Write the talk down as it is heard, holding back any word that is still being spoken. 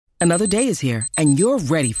Another day is here, and you're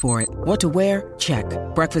ready for it. What to wear? Check.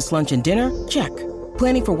 Breakfast, lunch, and dinner? Check.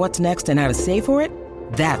 Planning for what's next and how to save for it?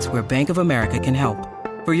 That's where Bank of America can help.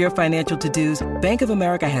 For your financial to-dos, Bank of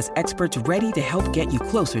America has experts ready to help get you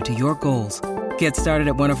closer to your goals. Get started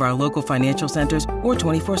at one of our local financial centers or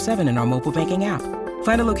 24/7 in our mobile banking app.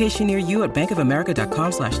 Find a location near you at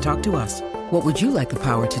bankofamerica.com/talktous. What would you like the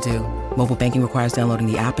power to do? Mobile banking requires downloading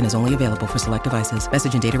the app and is only available for select devices.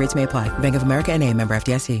 Message and data rates may apply. Bank of America N.A., member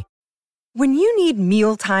FDIC. When you need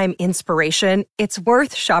mealtime inspiration, it's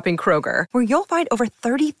worth shopping Kroger, where you'll find over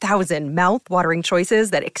 30,000 mouth-watering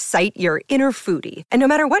choices that excite your inner foodie. And no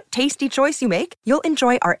matter what tasty choice you make, you'll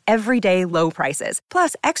enjoy our everyday low prices,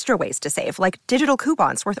 plus extra ways to save, like digital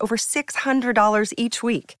coupons worth over $600 each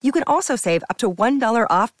week. You can also save up to $1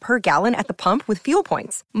 off per gallon at the pump with fuel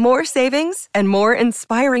points. More savings and more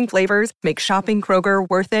inspiring flavors make shopping Kroger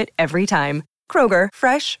worth it every time. Kroger,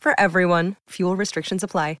 fresh for everyone. Fuel restrictions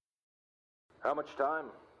apply. How much time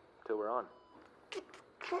till we're on?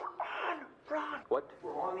 We're on, Ron. What?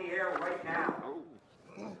 We're on the air right now.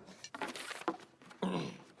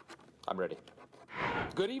 I'm ready.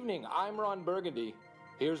 Good evening, I'm Ron Burgundy.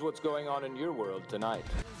 Here's what's going on in your world tonight.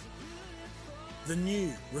 The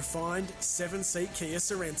new, refined 7-seat Kia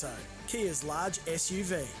Sorrento, Kia's large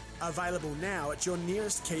SUV. Available now at your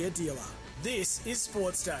nearest Kia dealer. This is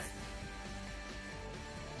Sportsday.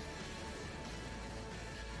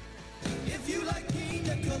 If you like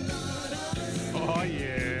pina coladas, oh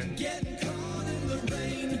yeah. Getting caught in the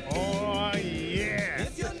rain. Oh yeah.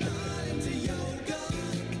 If you're not into yoga,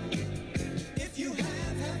 if you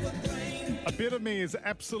have half a brain. A bit of me is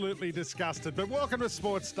absolutely disgusted, but welcome to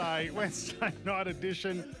Sports Day, Wednesday night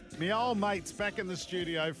edition. My old mate's back in the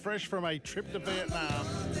studio, fresh from a trip to Vietnam.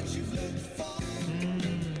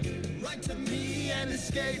 Right to me and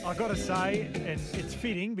escape. I got to say, and it's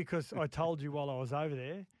fitting because I told you while I was over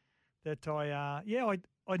there that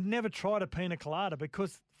I'd never tried a pina colada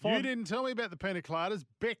because You didn't tell me about the pina coladas.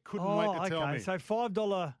 Beck couldn't wait to tell me. So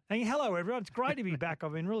 $5. And hello everyone, it's great to be back.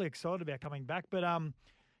 I've been really excited about coming back. But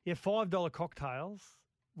 $5 cocktails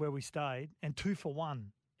where we stayed and 2 for $1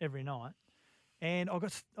 every night. And I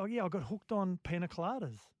got hooked on pina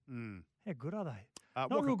coladas. How good are they?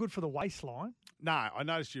 Not real good for the waistline. No, I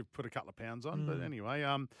noticed you've put a couple of pounds on, but anyway,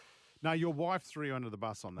 no, your wife threw you under the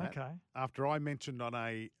bus on that. Okay. After I mentioned on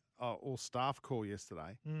a all-staff call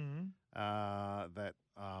yesterday that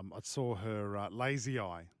I saw her lazy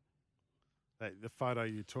eye, the photo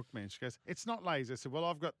you took me, and she goes, "It's not lazy." I said, "Well,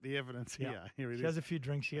 I've got the evidence here. Here it is." She has a few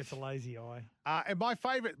drinks, she gets a lazy eye. And my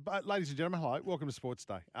favourite, ladies and gentlemen, hello, welcome to Sports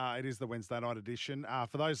Day. It is the Wednesday night edition.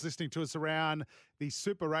 For those listening to us around the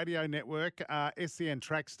Super Radio Network, SEN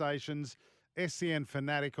track stations, SEN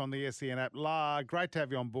Fanatic on the SEN app, great to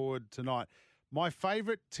have you on board tonight. My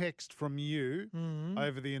favourite text from you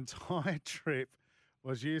over the entire trip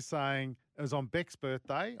was you saying it was on Beck's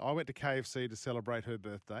birthday. I went to KFC to celebrate her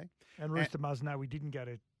birthday. And Rooster must know we didn't go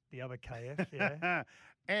to the other KF, yeah.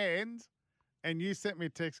 and you sent me a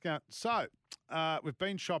text going, so we've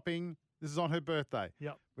been shopping. This is on her birthday.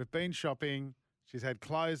 Yep. We've been shopping. She's had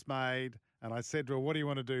clothes made. And I said to her, what do you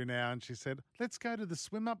want to do now? And she said, let's go to the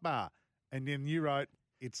swim-up bar. And then you wrote,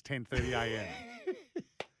 it's 10:30 a.m.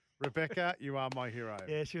 Rebecca, you are my hero.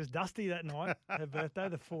 Yeah, she was dusty that night, her birthday,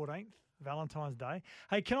 the 14th, Valentine's Day.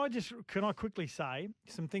 Hey, can I quickly say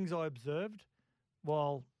some things I observed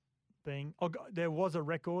while there was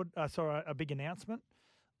a big announcement.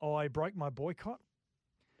 I broke my boycott.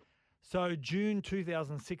 So June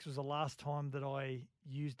 2006 was the last time that I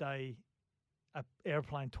used a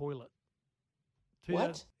airplane toilet.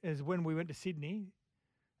 What? Is when we went to Sydney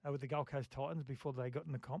with the Gold Coast Titans before they got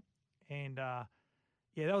in the comp. And,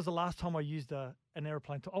 that was the last time I used an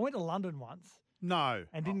aeroplane. I went to London once. No.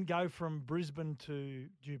 And didn't go from Brisbane to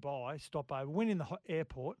Dubai, stop over. Went in the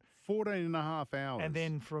airport. 14 and a half hours. And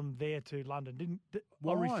then from there to London.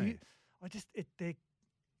 Why?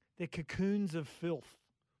 They're cocoons of filth.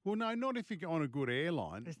 Well, no, not if you're on a good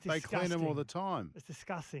airline. They clean them all the time. It's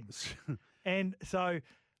disgusting. And so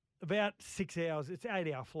about 6 hours, it's an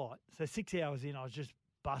 8-hour flight. So 6 hours in, I was just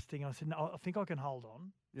busting. I said, no, I think I can hold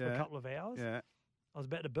on for a couple of hours. Yeah. I was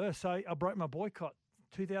about to burst. So I broke my boycott.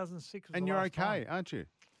 2006 was and the you're last okay, time. aren't you?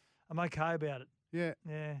 I'm okay about it. Yeah.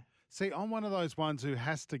 Yeah. See, I'm one of those ones who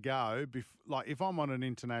has to go, like if I'm on an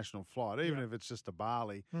international flight, even if it's just to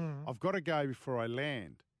Bali, I've got to go before I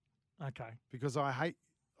land. Okay. Because I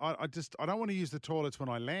don't want to use the toilets when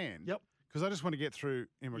I land. Yep. Because I just want to get through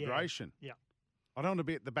immigration. Yeah. I don't want to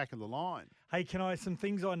be at the back of the line. Hey, some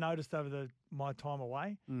things I noticed over my time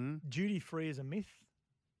away. Duty free is a myth.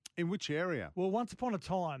 In which area? Well, once upon a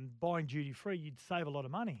time, buying duty free, you'd save a lot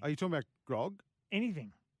of money. Are you talking about grog?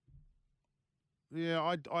 Anything.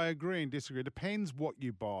 Yeah, I agree and disagree. Depends what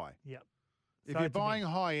you buy. Yep. If So you're it's a buying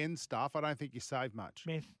myth. high-end stuff, I don't think you save much.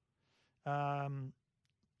 Myth.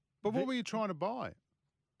 But what were you trying to buy?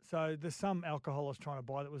 So there's some alcohol I was trying to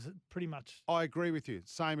buy that was pretty much I agree with you.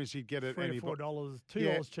 Same as you'd get at $3 any... or $4, $2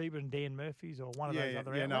 Yeah. cheaper than Dan Murphy's or one of Yeah, those yeah,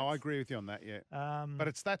 other yeah, outlets. no, I agree with you on that, yeah.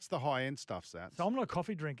 But that's the high-end stuff, Sats. So I'm not a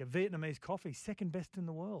coffee drinker. Vietnamese coffee, second best in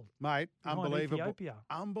the world. Mate, behind unbelievable. Ethiopia.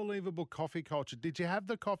 Unbelievable coffee culture. Did you have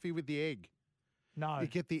the coffee with the egg? No. You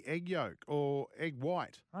get the egg yolk or egg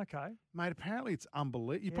white. Okay. Mate, apparently it's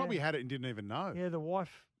unbelievable. You Yeah. probably had it and didn't even know. Yeah, the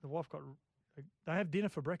wife got. They have dinner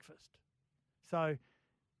for breakfast. So,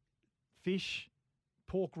 fish,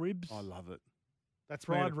 pork ribs. I love it. That's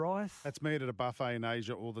fried me rice. That's me at a buffet in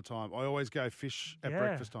Asia all the time. I always go fish at Yeah.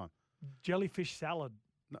 breakfast time. Jellyfish salad.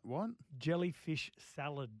 No, what? Jellyfish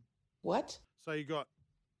salad. What? So you got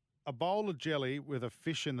a bowl of jelly with a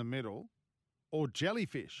fish in the middle, or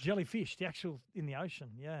jellyfish. Jellyfish, the actual in the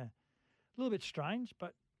ocean. Yeah, a little bit strange,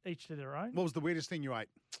 but each to their own. What was the weirdest thing you ate?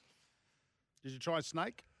 Did you try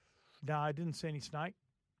snake? No, I didn't see any snake.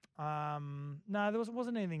 No, there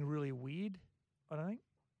wasn't anything really weird. I don't think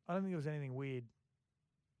there was anything weird.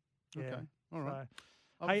 Yeah. Okay, all right.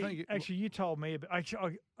 So, I hey, think actually, you told me about.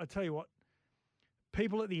 Actually, I tell you what.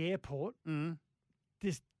 People at the airport.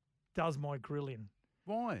 This does my grill in.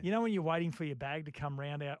 Why? You know when you're waiting for your bag to come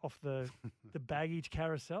round out off the baggage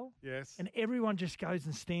carousel? Yes. And everyone just goes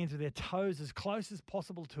and stands with their toes as close as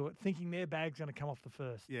possible to it, thinking their bag's going to come off the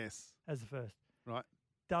first. Yes. As the first. Right.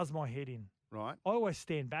 Does my head in. Right. I always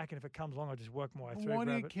stand back, and if it comes along, I just work my way through. Why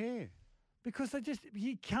do you grab it. care? Because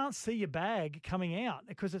you can't see your bag coming out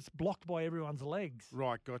because it's blocked by everyone's legs.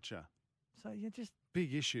 Right, gotcha. So you just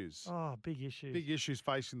Big issues. big issues. Big issues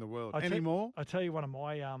facing the world. I Any tell- more? I tell you one of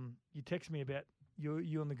my you text me about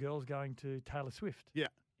you and the girls going to Taylor Swift. Yeah.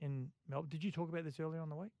 In Melbourne. Did you talk about this earlier on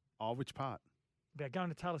the week? Oh, which part? About going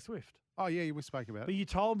to Taylor Swift. Oh, yeah, we spoke about But it. you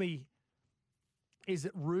told me, is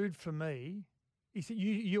it rude for me? You said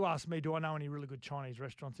you asked me, do I know any really good Chinese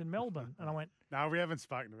restaurants in Melbourne? And I went, No, we haven't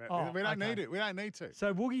spoken about Oh, it. We don't okay. need it. We don't need to.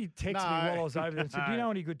 so Woogie texted me No. while I was over there and said, do you No.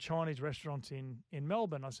 know any good Chinese restaurants in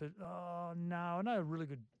Melbourne? I said, oh, no, I know a really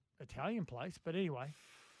good Italian place. But anyway,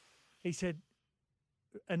 he said,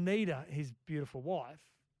 Anita, his beautiful wife,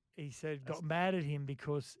 he said, got mad at him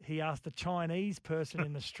because he asked a Chinese person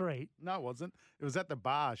in the street, No, it wasn't. It was at the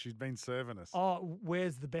bar. She's been serving us. oh,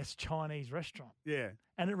 where's the best Chinese restaurant? Yeah.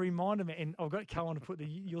 And it reminded me, and I've got Cullen to put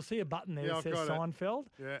you'll see a button there Yeah, that I've says got it. Seinfeld.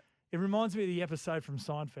 Yeah. It reminds me of the episode from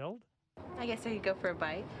Seinfeld. I guess I could go for a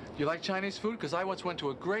bite. You like Chinese food? Because I once went to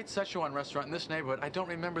a great Szechuan restaurant in this neighborhood. I don't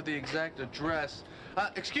remember the exact address.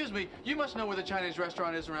 Excuse me, you must know where the Chinese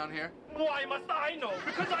restaurant is around here. Why must I know?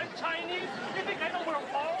 Because I'm Chinese? You think I know where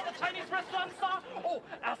all the Chinese restaurants are? Oh,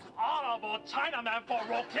 ask honorable Chinaman for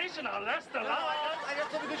rotational restaurant. I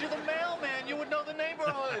guess because you're the mailman, you would know the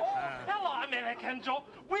neighborhood. Oh, hello, American Joe.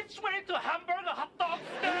 Which way to hamburger hot dog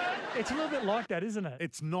stand? It's a little bit like that, isn't it?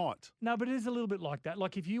 It's not. No, but it is a little bit like that.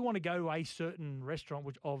 Like if you want to go to a certain restaurant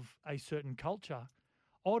of a certain culture,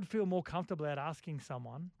 I'd feel more comfortable at asking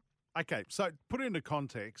someone. Okay, so put it into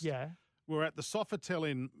context. Yeah. We're at the Sofitel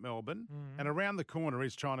in Melbourne, and around the corner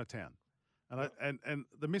is Chinatown. And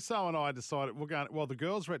the misso and I decided the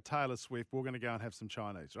girls were at Taylor Swift, we're going to go and have some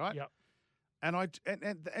Chinese, right? Yep.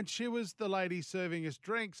 And she was the lady serving us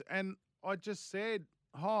drinks, and I just said,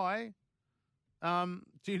 hi,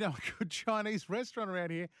 do you know a good Chinese restaurant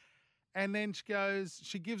around here? And then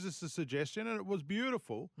she gives us a suggestion, and it was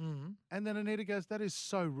beautiful. Mm-hmm. And then Anita goes, that is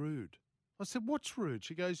so rude. I said, what's rude?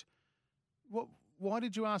 She goes, why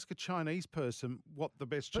did you ask a Chinese person what the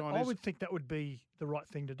best But Chinese? I would think that would be the right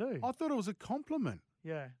thing to do. I thought it was a compliment.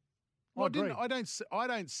 Yeah. Well, agree. I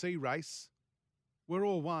don't see race. We're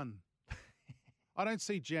all one. I don't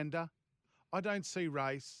see gender. I don't see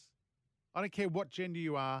race. I don't care what gender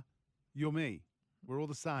you are. You're me. We're all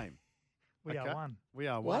the same. We Okay? are one. We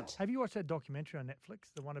are one. What? Have you watched that documentary on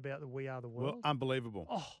Netflix, the one about the We Are the World? Well, unbelievable.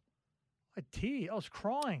 Oh, I tear. I was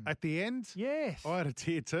crying. At the end, Yes. I had a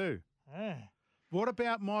tear too. Yeah. What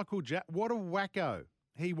about Michael Jack? What a wacko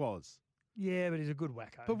he was. Yeah, but he's a good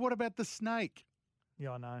wacko. But what about the snake?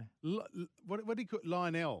 Yeah, I know. What do you call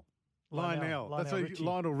Lionel? Lionel That's what Richie.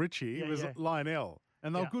 Lionel Richie Yeah, was yeah. Lionel.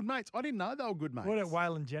 And they were Yeah. good mates. I didn't know they were good mates. What about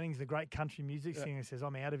Waylon Jennings, the great country music singer, says,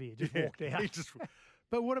 I'm out of here. Just Yeah, walked out. he just-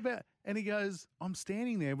 but what about, and he goes, I'm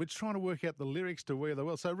standing there, we're trying to work out the lyrics to Where the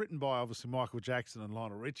World. So written by obviously Michael Jackson and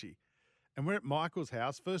Lionel Richie. And we're at Michael's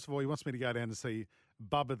house. First of all, he wants me to go down to see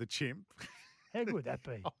Bubba the chimp. How good would that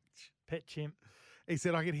be? Pet chimp. He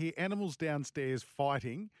said, I could hear animals downstairs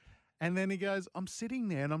fighting. And then he goes, I'm sitting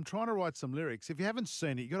there and I'm trying to write some lyrics. If you haven't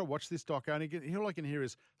seen it, you got to watch this doc. All I can hear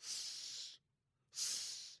is,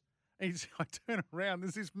 I turn around,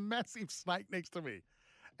 there's this massive snake next to me.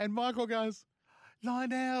 And Michael goes,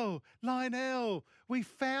 Lionel, we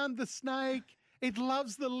found the snake. It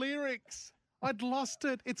loves the lyrics. I'd lost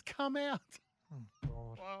it. It's come out.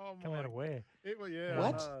 Oh, God. Come out of where? Yeah.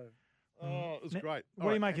 What? Oh, it was great. What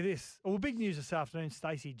do you make of this? Well, big news this afternoon.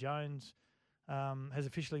 Stacey Jones has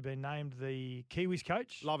officially been named the Kiwis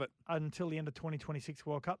coach. Love it. Until the end of 2026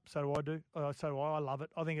 World Cup. So do I do. So do I. I love it.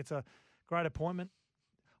 I think it's a great appointment.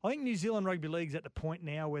 I think New Zealand Rugby League's at the point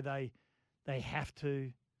now where they have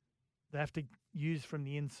to use from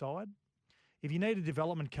the inside. If you need a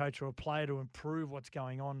development coach or a player to improve what's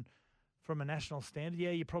going on from a national standard,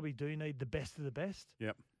 yeah, you probably do need the best of the best.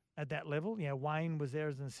 Yep. At that level. You know, Wayne was there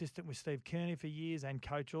as an assistant with Steve Kearney for years and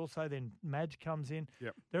coach also. Then Madge comes in.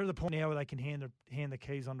 Yep. They're at the point now where they can hand the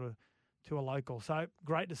keys on to a local. So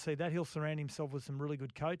great to see that. He'll surround himself with some really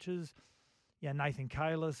good coaches. Yeah, Nathan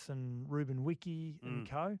Kalis and Ruben Wiki and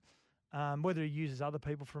co. Whether he uses other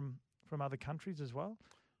people from other countries as well.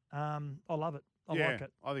 I love it. I like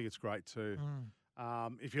it. I think it's great too.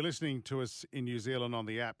 If you're listening to us in New Zealand on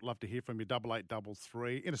the app, love to hear from you,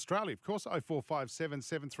 8833. In Australia, of course, 0457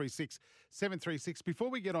 736 736. Before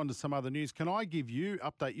we get on to some other news, can I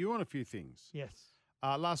update you on a few things? Yes.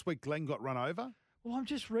 Last week, Glenn got run over. Well, I'm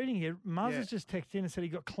just reading here. Muzz has just texted in and said he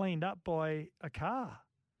got cleaned up by a car.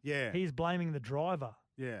 Yeah. He's blaming the driver.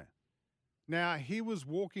 Yeah. Now, he was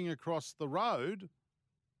walking across the road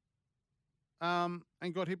and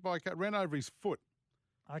got hit by a car, ran over his foot.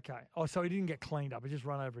 Okay. Oh, so he didn't get cleaned up. He just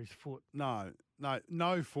run over his foot. No,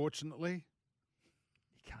 fortunately.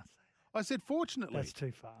 You can't say that. I said fortunately. That's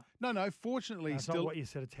too far. No, fortunately. It's not what you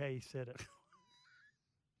said. It's how you said it.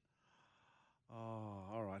 Oh,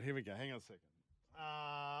 all right. Here we go. Hang on a second.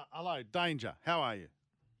 Hello, Danger. How are you?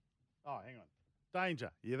 Oh, hang on.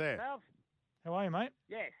 Danger, you there? Ralph? How are you, mate?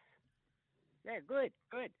 Yes. Yeah, good.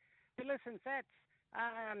 Hey, listen, Sats,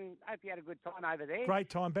 hope you had a good time over there. Great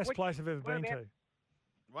time. Best place I've ever been to.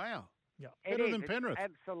 Wow. Yeah. Better than Penrith.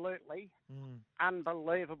 It's absolutely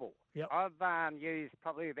unbelievable. Yep. I've used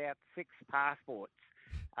probably about 6 passports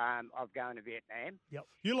of going to Vietnam. Yep.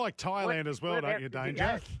 You like Thailand as well, don't you,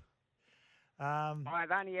 Danger?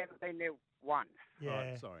 I've only ever been there once. Yeah.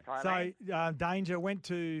 Right, sorry. Thailand. So Danger went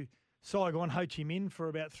to Saigon, Ho Chi Minh for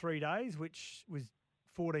about 3 days, which was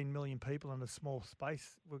 14 million people in a small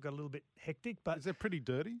space. We've got a little bit hectic, but Is that pretty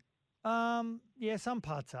dirty? yeah, some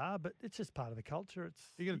parts are, but it's just part of the culture. It's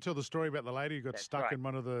Are you going to tell the story about the lady who got stuck right. in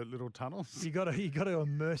one of the little tunnels? you got to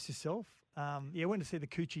immerse yourself. Yeah, I went to see the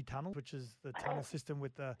Coochie Tunnel, which is the tunnel system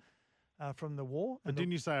with the from the war. But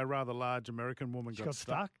didn't you say a rather large American woman She got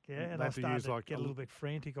stuck? yeah, and They I had to started use to like get a little bit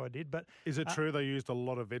frantic. I did, but Is it true they used a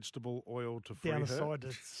lot of vegetable oil to free down her? the side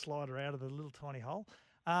to slide her out of the little tiny hole.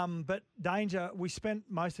 But Danger, we spent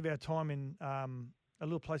most of our time in a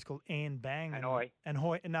little place called An Bang Hoi An,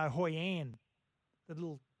 the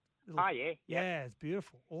little. Oh yeah. Yeah, it's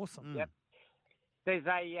beautiful, awesome. Yep. There's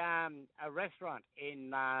a restaurant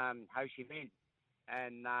in Ho Chi Minh,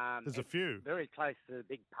 and There's a few. very close to the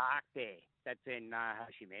big park there. That's in Ho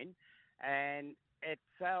Chi Minh, and it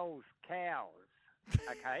sells cows.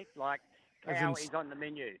 Okay, like As cow in is on the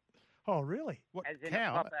menu. Oh, really? What, As in cow?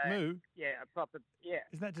 a proper, Moo? Yeah, a proper. Yeah.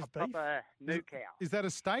 Isn't that just a beef? proper moo cow? Is that a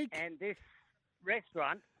steak? And this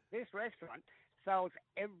restaurant sells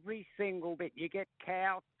every single bit. You get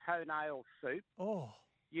cow toenail soup. Oh.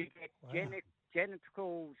 You get Wow.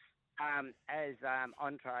 genitals as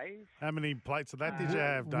entrees. How many plates of that did you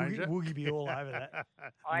have, Danger? Woogie be all over that.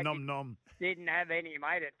 I nom nom. didn't have any,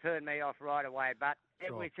 mate. It turned me off right away. But it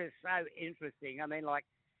Sure. was just so interesting. I mean, like,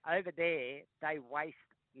 over there, they waste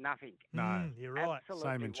nothing. No. You're right. Absolutely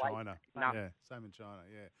Same in waste China. nothing. Yeah, same in China,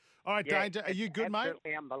 yeah. All right, Yeah, Danger, are you it's good, mate?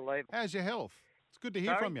 absolutely unbelievable. How's your health? It's good to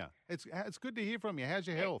hear Sorry? from you. It's good to hear from you. How's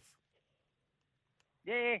your health?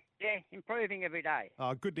 Yeah, improving every day.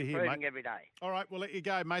 Oh, good to hear, Improving mate. every day. All right, we'll let you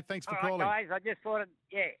go, mate. Thanks for All right, calling. guys, I just thought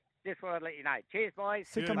I'd let you know. Cheers, boys.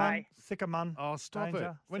 Sickerman. Sickerman. Oh, stop it.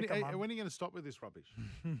 Danger. When Sickerman. are you going to stop with this rubbish?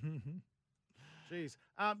 Jeez.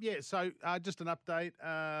 Yeah, so just an update.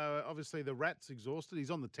 Obviously, the Rat's exhausted.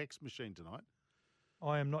 He's on the text machine tonight.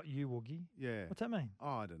 I am not you, Woogie. Yeah. What's that mean? Oh,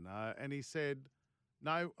 I don't know. And he said,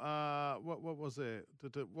 no, what was there?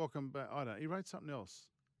 Welcome back. I don't know. He wrote something else.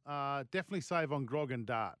 Definitely save on grog and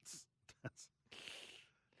darts.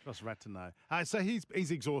 That's Rat to know. So he's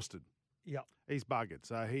exhausted. Yep. He's buggered.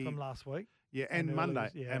 So he From last week. Yeah, and early Monday.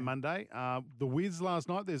 was- yeah. And Monday. The Wiz last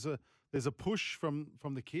night. There's a push from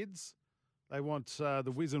the kids. They want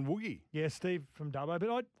the Wiz and Woogie. Yeah, Steve from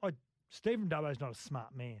Dubbo. But Steve from Dubbo's not a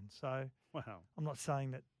smart man, so Wow. I'm not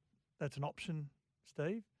saying that that's an option,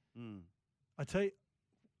 Steve. Mm. I tell you,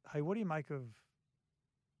 hey, what do you make of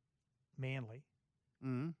Manly.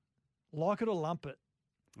 Mm. Like it or lump it,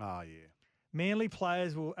 Oh, yeah. Manly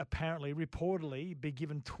players will reportedly be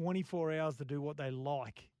given 24 hours to do what they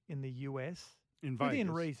like in the US. In Within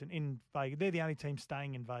Vegas. reason, in Vegas. They're the only team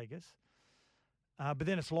staying in Vegas. But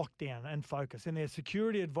then it's lockdown and focus. And their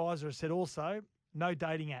security advisor has said also, no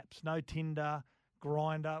dating apps, no Tinder,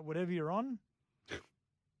 Grindr, whatever you're on.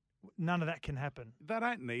 None of that can happen. They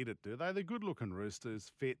don't need it, do they? They're good-looking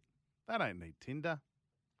roosters, fit. They don't need Tinder.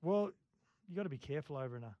 Well, you got to be careful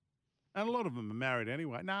over in a... And a lot of them are married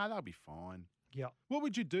anyway. No, they'll be fine. Yeah. What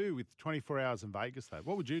would you do with 24 hours in Vegas, though?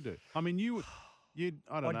 What would you do? I mean, you'd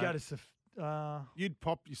I don't know. I'd go to... You'd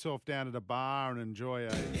pop yourself down at a bar and enjoy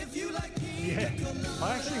a... Yeah.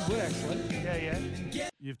 I actually would, actually. Yeah.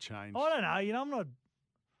 You've changed. I don't know. You know,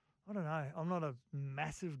 I'm not a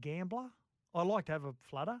massive gambler. I like to have a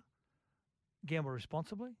flutter. Gamble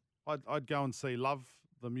responsibly. I'd go and see Love,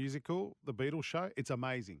 the musical, the Beatles show. It's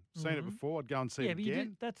amazing. Seen it before. I'd go and see it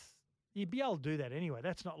again. You'd be able to do that anyway.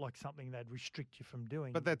 That's not like something they'd restrict you from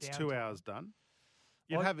doing. But that's 2 hours done.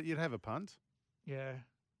 You'd have a punt. Yeah.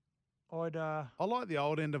 I like the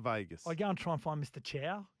old end of Vegas. I'd go and try and find Mr.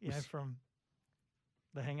 Chow, from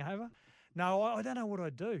The Hangover. No, I don't know what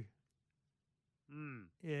I'd do.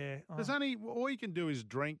 Yeah. There's all you can do is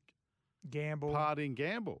drink, gamble, party and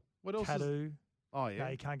gamble. What else? Tattoo. Oh, yeah. No,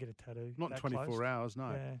 you can't get a tattoo. Not in 24 close. hours,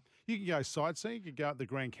 no. Yeah. You can go sightseeing. You could go up the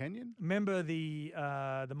Grand Canyon. Remember the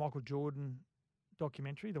Michael Jordan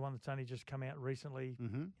documentary, the one that's only just come out recently,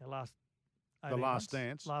 last 18 The months? Last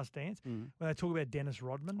Dance. Last Dance. Mhm. When they talk about Dennis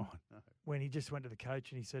Rodman, Oh, no. when he just went to the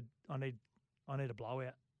coach and he said, I need a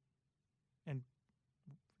blowout. And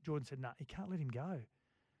Jordan said, no, you can't let him go.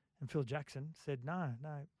 And Phil Jackson said, no,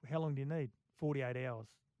 how long do you need? 48 hours.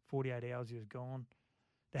 48 hours, he was gone.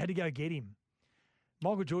 They had to go get him.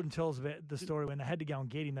 Michael Jordan tells about the story when they had to go and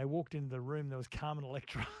get him. They walked into the room, there was Carmen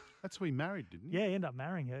Electra. That's who he married, didn't he? Yeah, he ended up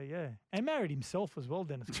marrying her, yeah. And married himself as well,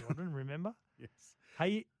 Dennis Rodman, remember? Yes.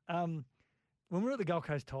 Hey, when we were at the Gold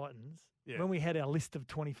Coast Titans, when we had our list of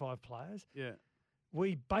 25 players,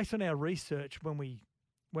 we, based on our research when we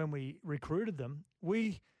recruited them,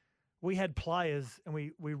 we had players and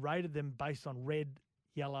we rated them based on red,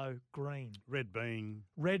 yellow, green. Red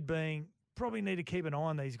being probably need to keep an eye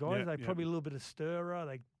on these guys. They probably a little bit of stirrer.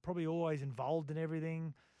 They probably always involved in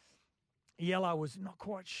everything. Yellow was not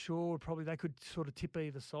quite sure. Probably they could sort of tip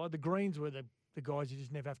either side. The greens were the guys you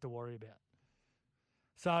just never have to worry about.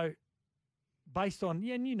 So based on,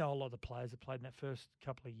 and you know a lot of the players that played in that first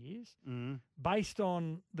couple of years. Mm. Based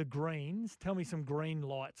on the greens, tell me some green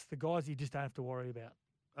lights, the guys you just don't have to worry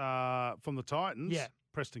about. From the Titans? Yeah.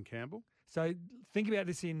 Preston Campbell. So think about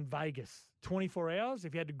this in Vegas. 24 hours,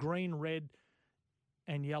 if you had a green, red,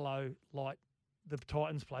 and yellow light, the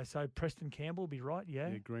Titans play. So Preston Campbell would be right, yeah.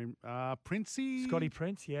 Yeah, green. Princey. Scotty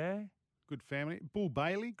Prince, yeah. Good family. Bull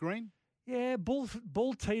Bailey, green. Yeah, Bull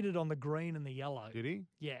teetered on the green and the yellow. Did he?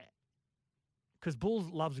 Yeah. Because Bull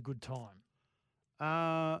loves a good time.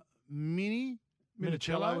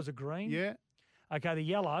 Minicello was a green. Yeah. Okay, the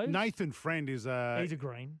yellow. Nathan Friend is a... He's a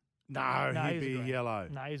green. No, he'd he's be a green. yellow.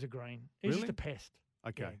 No, he's a green. He's just Really? a pest.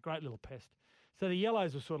 Okay. Yeah, great little pest. So the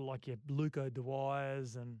yellows were sort of like your Luco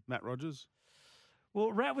Dwyers and... Matt Rogers.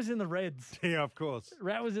 Well, Rat was in the Reds. Yeah, of course.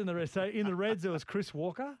 Rat was in the Reds. So in the Reds, there was Chris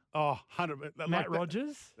Walker. Oh, 100. Matt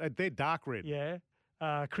Rogers. They're dark red. Yeah.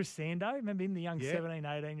 Chris Sando. Remember him, the young 17,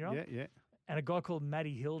 18-year-old? Yeah. And a guy called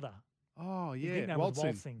Matty Hilda. Oh, yeah. His nickname was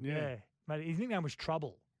Waltzing. Yeah. Matty, his nickname was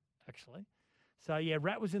Trouble, actually. So, yeah,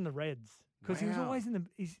 Rat was in the Reds. Because he was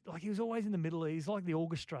always in the middle. He's like the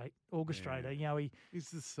orchestrator. Yeah. You know, He's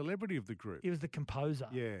the celebrity of the group. he was the composer.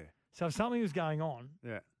 Yeah. So if something was going on,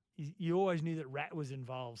 Yeah. you always knew that Rat was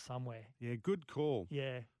involved somewhere. Yeah, good call.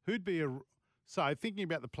 Yeah. Who'd be a... So, thinking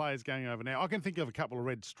about the players going over now, I can think of a couple of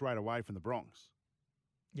Reds straight away from the Bronx.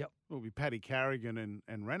 Yep. It will be Paddy Carrigan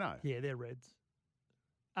and Renault. Yeah, they're Reds.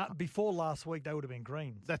 Before last week, they would have been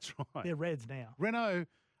Greens. That's right. They're Reds now. Renault,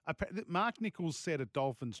 Mark Nichols said at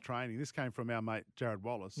Dolphins training, this came from our mate Jared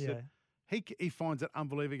Wallace, Yeah. said he finds it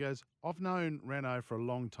unbelievable. He goes, I've known Renault for a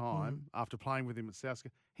long time after playing with him at South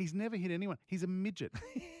School. He's never hit anyone. He's a midget.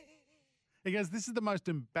 He goes, this is the most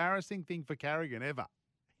embarrassing thing for Carrigan ever,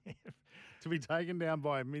 to be taken down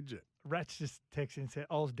by a midget. Rat's just texted and said,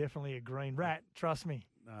 I was definitely a Green. Rat, trust me.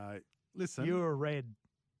 No, listen. You're a Red.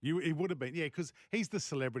 He would have been, yeah, because he's the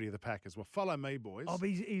celebrity of the pack as well. Follow me, boys. Oh, but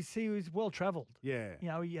he was well-travelled. Yeah. You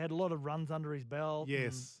know, he had a lot of runs under his belt.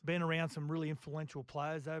 Yes. And been around some really influential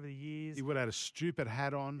players over the years. He would have had a stupid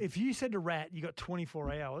hat on. If you said to Rat, you got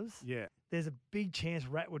 24 hours, yeah. there's a big chance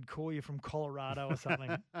Rat would call you from Colorado or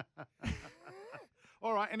something.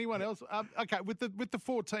 All right, anyone else? Okay, with the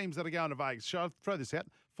four teams that are going to Vegas, shall I throw this out?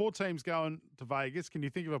 4 teams going to Vegas. Can you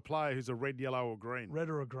think of a player who's a red, yellow, or green? Red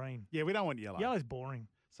or a green? Yeah, we don't want yellow. Yellow's boring.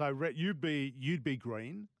 So red, you'd be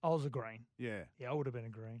green. I was a green. Yeah. Yeah, I would have been a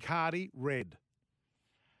green. Cardi, red.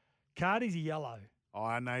 Cardi's a yellow.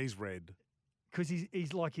 Oh, no, he's red. Because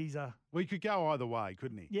he's like he's a... Well, he could go either way,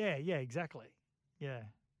 couldn't he? Yeah, exactly. Yeah.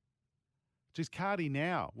 Just Cardi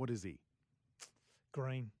now. What is he?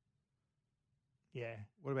 Green. Yeah.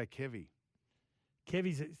 What about Kevy?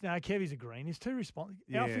 Kevy's a green. He's too responsive.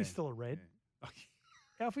 Yeah. Alfie's still a red. Yeah.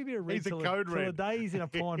 Alfie be a red. He's a till code till red. the day he's in a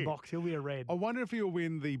pine box, he'll be a red. I wonder if he'll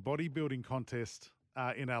win the bodybuilding contest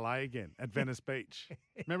in LA again at Venice Beach.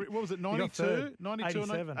 Remember, what was it, 92? 92 or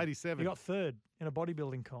 87. 87. He got third in a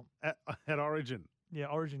bodybuilding comp. At Origin. Yeah,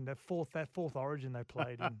 Origin, that fourth Origin they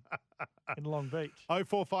played in Long Beach.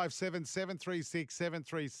 0457 736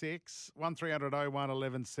 736 1300 01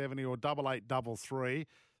 1170 or 8833.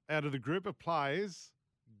 Out of the group of players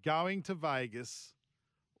going to Vegas,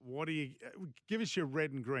 what do you give us your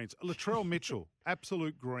red and greens? Latrell Mitchell,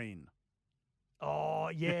 absolute green. Oh,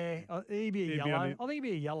 yeah. He'd be a yellow. I think he'd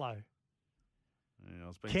be a yellow. Yeah, I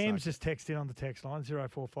was being Cam's just texted in on the text line,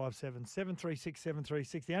 0457 736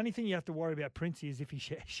 736. The only thing you have to worry about Princey is if he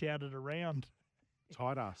shouted around.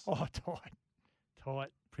 Tight ass. Oh, tight.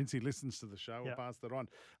 Princey listens to the show. Yep. We'll pass that on.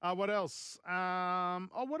 What else?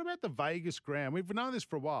 What about the Vegas ground? We've known this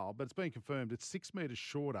for a while, but it's been confirmed. It's 6 metres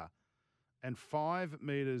shorter and 5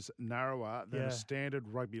 metres narrower than a standard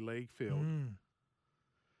rugby league field.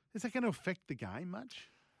 Is that going to affect the game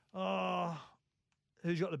much? Oh,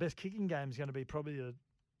 who's got the best kicking game is going to be probably going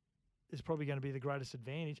to be the greatest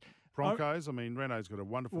advantage. Broncos. I mean, Renault's got a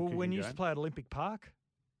wonderful kicking game. When you used to play at Olympic Park,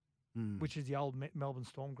 which is the old Melbourne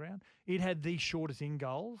Storm ground, it had the shortest in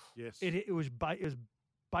goals. Yes. It was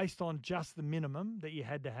based on just the minimum that you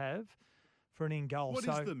had to have for an in goal. What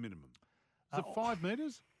is the minimum? Is it 5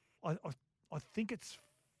 metres? I think it's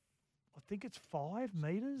 5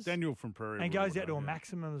 metres. Daniel from Prairie. And goes out to a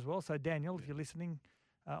maximum as well. So Daniel, if you're listening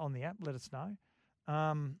on the app, let us know.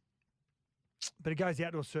 But it goes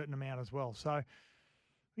out to a certain amount as well. So,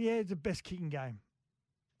 yeah, it's the best kicking game.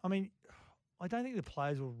 I mean, I don't think the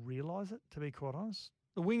players will realise it, to be quite honest.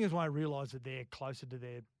 The wingers won't realise that they're closer to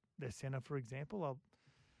their centre, for example,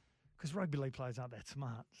 because rugby league players aren't that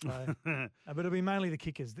smart. So, but it'll be mainly the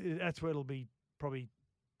kickers. That's where it'll be probably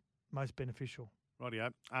most beneficial.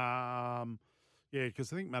 Rightio. Yeah,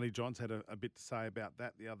 because I think Matty Johns had a bit to say about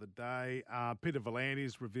that the other day. Peter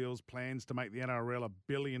V'landys reveals plans to make the NRL a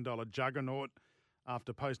billion-dollar juggernaut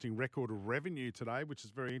after posting record revenue today, which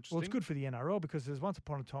is very interesting. Well, it's good for the NRL because there's once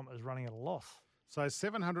upon a time it was running at a loss. So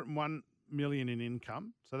 $701 million in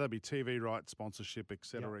income. So that'd be TV rights, sponsorship, et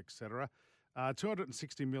cetera, et cetera.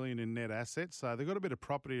 $260 million in net assets. So they've got a bit of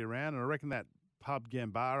property around, and I reckon that pub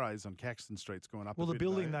Gambaro's on Caxton Street's going up. Well, a the bit,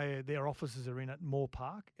 building their offices are in at Moore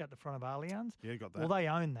Park out the front of Allianz. Yeah, got that. Well, they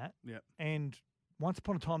own that. Yeah. And once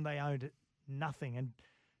upon a time they owned nothing. And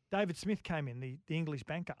David Smith came in, the English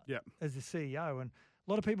banker, as the CEO. And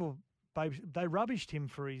a lot of people, they rubbished him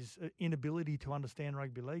for his inability to understand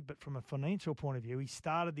rugby league. But from a financial point of view, he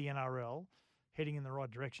started the NRL heading in the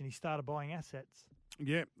right direction. He started buying assets.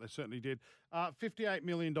 Yeah, they certainly did. $58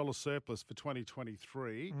 million surplus for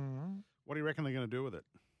 2023. What do you reckon they're going to do with it?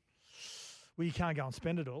 Well, you can't go and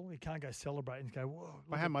spend it all. You can't go celebrate and go, whoa.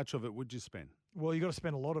 Well, how much of it would you spend? Well, you've got to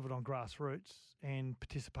spend a lot of it on grassroots and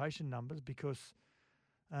participation numbers because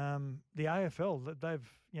the AFL,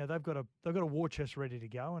 they've got a war chest ready to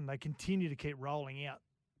go, and they continue to keep rolling out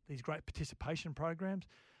these great participation programs.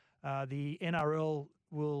 The NRL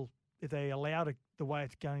will, if they allow the way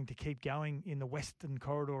it's going to keep going in the western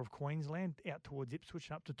corridor of Queensland out towards Ipswich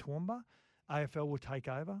and up to Toowoomba, AFL will take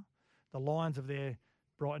over. The Lions of their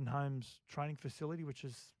Brighton Homes training facility, which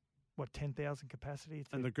is, 10,000 capacity.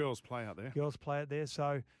 And the girls play out there. Girls play out there.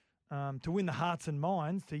 So to win the hearts and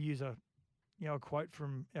minds, to use a quote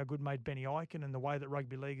from our good mate Benny Eichen, and the way that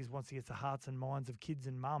rugby league is once it gets the hearts and minds of kids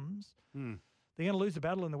and mums, they're going to lose the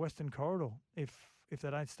battle in the western corridor if they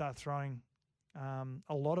don't start throwing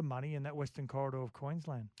a lot of money in that western corridor of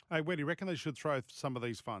Queensland. Hey, where do you reckon they should throw some of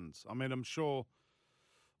these funds? I mean, I'm sure...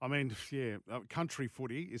 country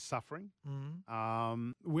footy is suffering.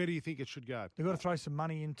 Where do you think it should go? They've got to throw some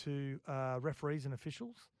money into referees and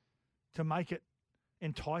officials to make it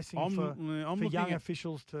enticing for young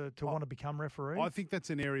officials to want to become referees. I think that's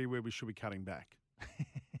an area where we should be cutting back.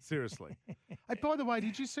 Seriously. Hey, by the way,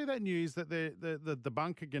 did you see that news that the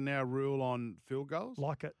bunker can now rule on field goals?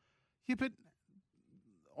 Like it. Yeah, but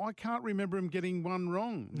I can't remember him getting one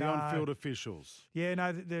wrong, the on-field officials. Yeah,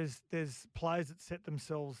 no, there's players that set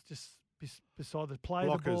themselves just beside the play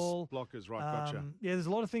the ball. Blockers, right, gotcha. Yeah, there's a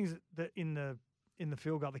lot of things that in the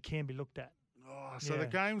field goal that can be looked at. Oh, So the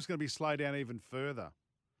game's going to be slowed down even further.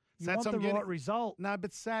 You want the right result. No,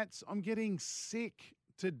 but Sats, I'm getting sick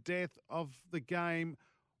to death of the game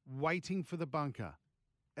waiting for the bunker.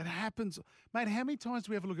 It happens. Mate, how many times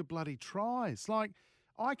do we ever look at bloody tries? Like,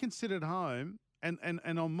 I can sit at home and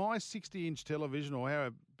on my 60-inch television or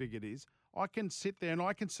however big it is, I can sit there and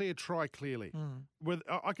I can see a try clearly.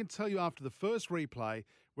 I can tell you after the first replay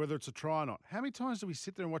whether it's a try or not. How many times do we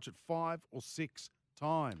sit there and watch it 5 or 6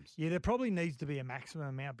 times? Yeah, there probably needs to be a maximum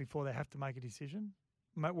amount before they have to make a decision.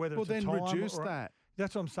 Whether Well, it's a then time reduce or that.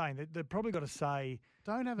 That's what I'm saying. They've probably got to say,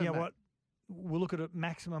 Don't have you a know what, we'll look at a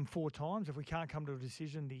maximum 4 times. If we can't come to a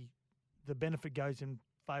decision, the benefit goes in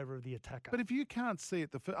favour of the attacker. But if you can't see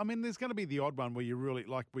it, there's going to be the odd one where you really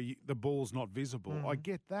the ball's not visible. I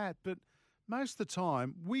get that, but most of the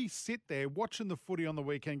time we sit there watching the footy on the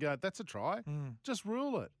weekend. Go, that's a try. Just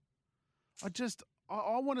rule it.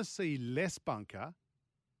 I want to see less bunker,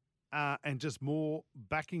 and just more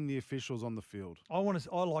backing the officials on the field. I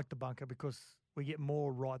like the bunker because we get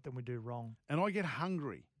more right than we do wrong. And I get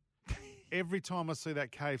hungry every time I see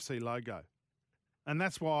that KFC logo. And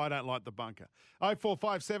that's why I don't like the bunker.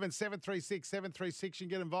 0457 736 736. You can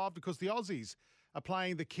get involved because the Aussies are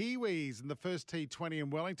playing the Kiwis in the first T20 in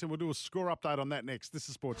Wellington. We'll do a score update on that next. This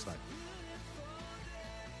is Sportsday.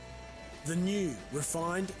 The new,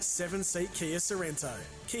 refined 7-seat Kia Sorrento.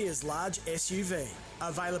 Kia's large SUV.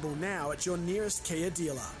 Available now at your nearest Kia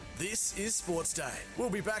dealer. This is Sportsday.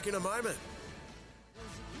 We'll be back in a moment.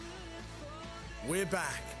 We're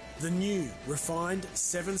back. The new, refined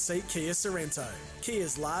 7-seat Kia Sorrento.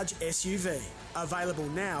 Kia's large SUV. Available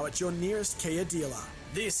now at your nearest Kia dealer.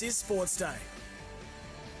 This is Sportsday.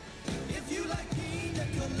 If you like pina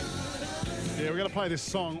colada, Yeah, we're going to play this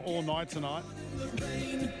song all night tonight.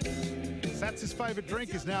 Sats's favourite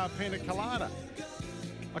drink is now a pina colada.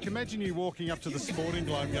 I can imagine you walking up to the Sporting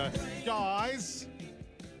Globe and go, guys,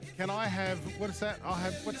 can I have, what's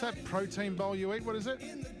that protein bowl you eat? What is it?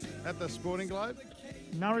 At the Sporting Globe?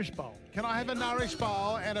 Nourish bowl. Can I have a Nourish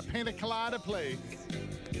bowl and a pina colada, please?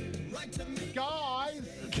 Guys!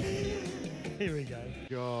 Here we go.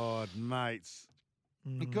 God, mates.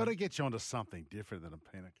 You've got to get you onto something different than a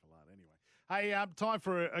pina colada anyway. Hey, time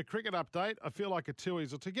for a cricket update. I feel like a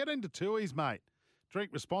Tuies. Or to get into Tuies, mate, drink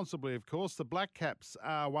responsibly, of course. The Black Caps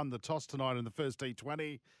won the toss tonight in the first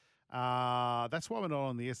T20. That's why we're not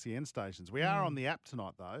on the SEN stations. We are on the app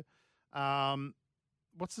tonight, though.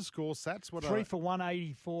 What's the score, Sats? 3 for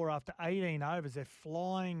 184 after 18 overs. They're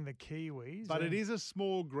flying the Kiwis. But it is a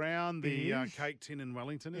small ground, the Cake Tin in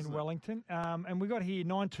Wellington, isn't it? In Wellington. And we got here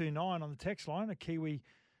 929 on the text line. A Kiwi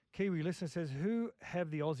listener says, who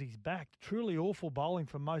have the Aussies backed? Truly awful bowling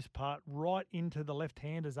for most part, right into the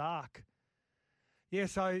left-hander's arc. Yeah,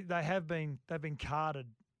 so they've been carded.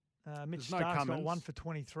 Mitch Stark's got 1 for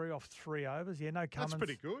 23 off 3 overs. Yeah, no Cummins. That's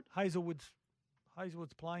pretty good.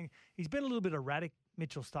 Hazelwood's playing. He's been a little bit erratic,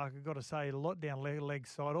 Mitchell Stark, I've got to say, a lot down leg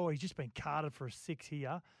side. Oh, he's just been carded for a 6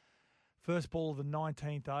 here. First ball of the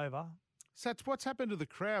 19th over. Sats, what's happened to the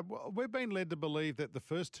crowd? Well, we've been led to believe that the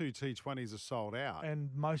first 2 T20s are sold out. And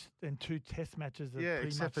 2 test matches are pretty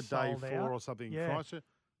except much for day sold 4 out. or something. Yeah. Christchurch.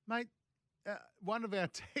 Mate, one of our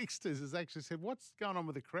texters has actually said, what's going on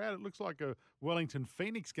with the crowd? It looks like a Wellington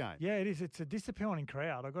Phoenix game. Yeah, it is. It's a disappointing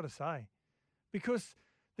crowd, I've got to say. Because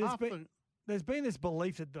there's been this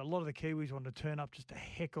belief that a lot of the Kiwis want to turn up just to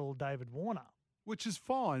heckle David Warner. Which is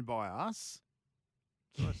fine by us.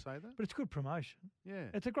 Did I say that? But it's good promotion. Yeah.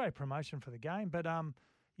 It's a great promotion for the game. But,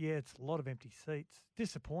 yeah, it's a lot of empty seats.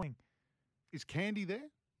 Disappointing. Is Candy there?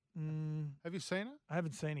 Have you seen her? I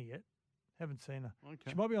haven't seen her yet. Haven't seen her. Okay.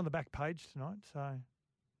 She might be on the back page tonight, so...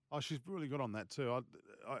 Oh, she's really good on that too.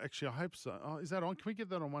 I hope so. Oh, is that on? Can we get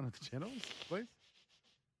that on one of the channels, please?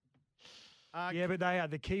 Yeah, but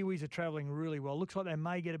the Kiwis are travelling really well. Looks like they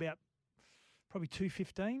may get about probably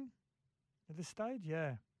 215 at this stage.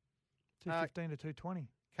 Yeah, 215 to 220.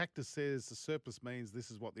 Cactus says the surplus means this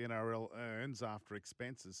is what the NRL earns after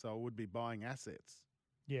expenses, so it would be buying assets.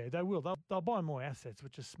 Yeah, they will. They'll buy more assets,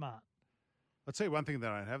 which is smart. I'll tell you one thing they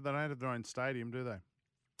don't have. They don't have their own stadium, do they?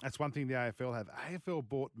 That's one thing the AFL have. AFL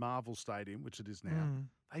bought Marvel Stadium, which it is now.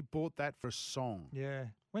 They bought that for a song. Yeah.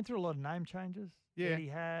 Went through a lot of name changes. Yeah. Eddie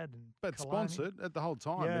had. But Kalani. sponsored at the whole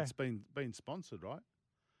time. Yeah. It's been sponsored, right?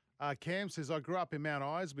 Cam says, I grew up in Mount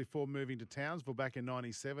Isa before moving to Townsville back in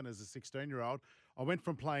 97 as a 16-year-old. I went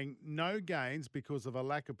from playing no games because of a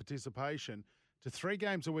lack of participation to 3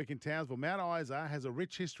 games a week in Townsville. Mount Isa has a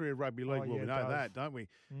rich history of rugby league. We know that, don't we?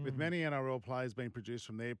 With many NRL players being produced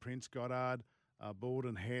from there. Prince Goddard,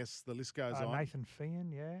 Borden, Hess, the list goes on. Nathan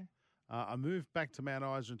Fian, yeah. I moved back to Mount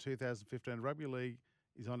Isa in 2015. Rugby league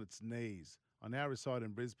is on its knees. I now reside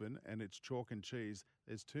in Brisbane, and it's chalk and cheese.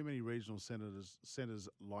 There's too many regional centres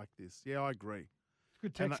like this. Yeah, I agree.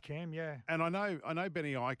 Good text, Cam, yeah. And I know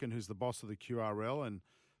Benny Eichen, who's the boss of the QRL and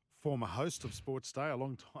former host of Sports Day a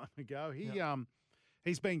long time ago.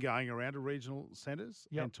 He's been going around to regional centres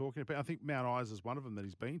and talking about. I think Mount Isa is one of them that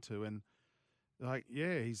he's been to, and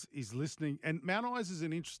he's listening. And Mount Isa is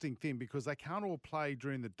an interesting thing because they can't all play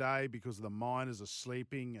during the day because the miners are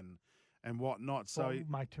sleeping and whatnot. So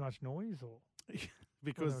make too much noise, or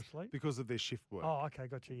because of their shift work. Oh, okay,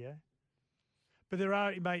 gotcha. Yeah, but there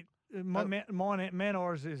are, mate. Mount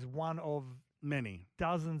Isa is one of many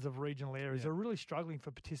dozens of regional areas that are really struggling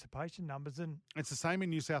for participation numbers, and it's the same in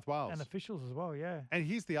New South Wales and officials as well. Yeah, and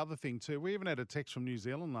here's the other thing too. We even had a text from New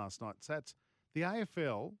Zealand last night. Sats, the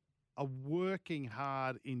AFL are working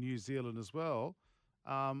hard in New Zealand as well.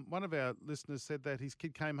 One of our listeners said that his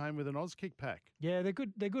kid came home with an Oz kick pack. Yeah, they're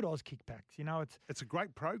good. They're good Oz kick packs. You know, it's a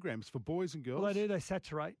great program. It's for boys and girls. Well, they do. They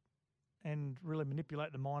saturate and really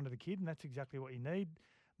manipulate the mind of the kid, and that's exactly what you need.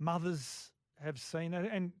 Mothers have seen that,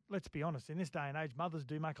 and let's be honest, in this day and age, mothers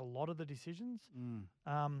do make a lot of the decisions.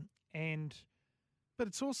 But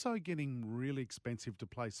it's also getting really expensive to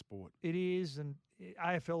play sport. It is, and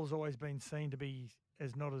AFL has always been seen to be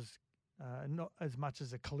not as much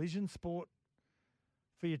as a collision sport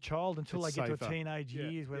for your child until It's they get safer. to teenage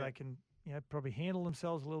years where they can, probably handle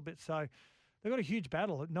themselves a little bit. So they've got a huge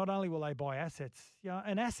battle. Not only will they buy assets,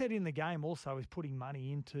 an asset in the game also is putting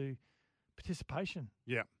money into participation.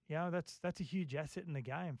 Yeah. That's a huge asset in the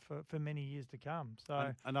game for many years to come.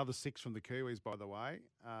 So another 6 from the Kiwis, by the way.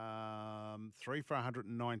 3 for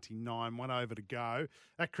 199, 1 over to go.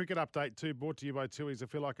 That cricket update too, brought to you by Tui's. I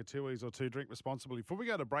feel like a Tui's or two. Drink responsibly. Before we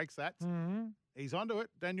go to breaks, he's onto it.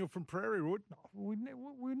 Daniel from Prairie Wood. We'd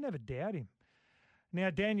never doubt him. Now,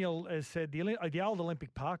 Daniel has said the old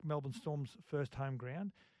Olympic Park, Melbourne Storm's first home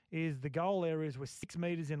ground, is the goal areas were 6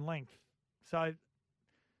 metres in length. So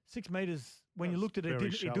 6 metres, when you looked at it,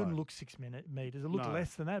 it didn't look 6 metres. It looked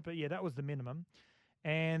less than that, but that was the minimum.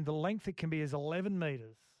 And the length it can be is 11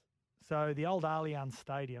 metres. So the old Allianz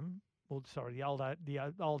Stadium, the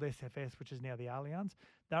old SFS, which is now the Allianz,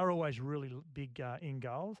 they were always really big in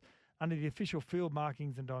goals under the official field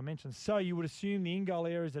markings and dimensions. So you would assume the in-goal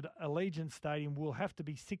areas at Allegiant Stadium will have to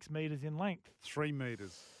be 6 metres in length. 3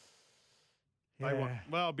 metres. Yeah.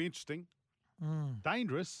 Well, it'll be interesting.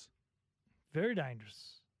 Dangerous. Very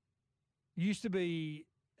dangerous. Used to be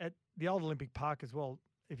at the old Olympic Park as well.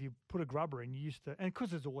 If you put a grubber in, you used to, and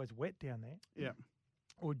because it's always wet down there,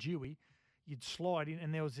 or dewy, you'd slide in,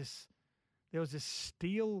 and there was this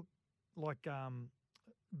steel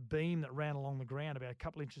beam that ran along the ground about a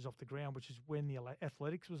couple inches off the ground, which is when the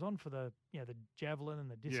athletics was on for the the javelin and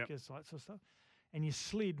the discus, all that sort of stuff. And you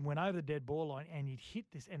slid, went over the dead ball line, and you'd hit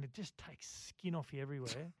this, and it just takes skin off you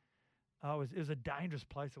everywhere. It was a dangerous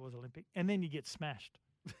place. It was Olympic, and then you get smashed.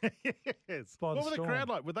 Yes. What were the crowd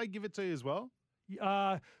like? Would they give it to you as well?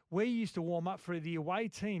 We used to warm up for the away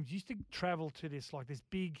teams. Used to travel to this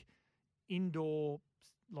big indoor,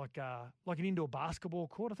 like an indoor basketball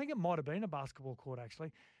court. I think it might have been a basketball court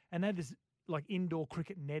actually, and they had this indoor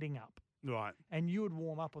cricket netting up. Right. And you would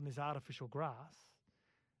warm up on this artificial grass,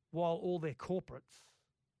 while all their corporates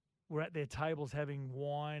were at their tables having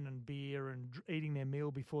wine and beer and eating their meal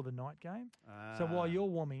before the night game. So while you're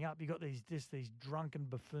warming up, you got these drunken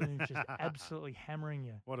buffoons just absolutely hammering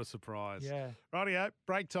you. What a surprise. Yeah. Rightio,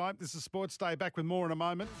 break time. This is Sports Day. Back with more in a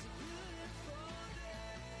moment.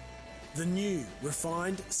 The new,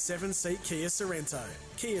 refined 7-seat Kia Sorrento,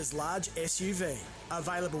 Kia's large SUV.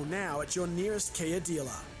 Available now at your nearest Kia dealer.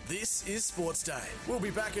 This is Sports Day. We'll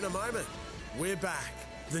be back in a moment. We're back.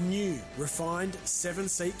 The new, refined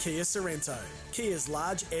 7-seat Kia Sorrento, Kia's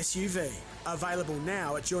large SUV. Available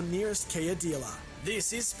now at your nearest Kia dealer.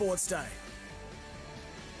 This is Sports Day.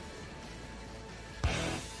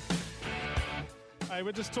 Hey,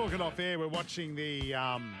 we're just talking off air. We're watching the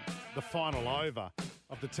final over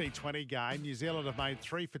of the T20 game. New Zealand have made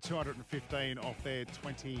 3 for 215 off their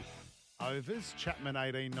 20 overs. Chapman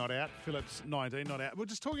 18 not out. Phillips 19 not out. We're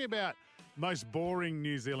just talking about most boring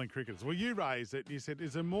New Zealand cricketers. Well, you raised it. You said,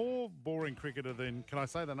 is there more boring cricketer than, can I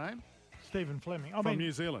say the name? Stephen Fleming. From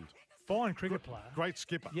New Zealand. Fine cricket player. Great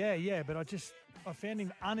skipper. Yeah, but I found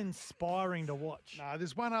him uninspiring to watch. No,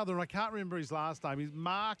 there's one other, and I can't remember his last name. He's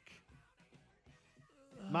Mark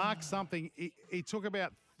something. He took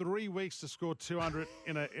about 3 weeks to score 200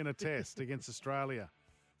 in a test against Australia.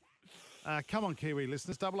 Come on, Kiwi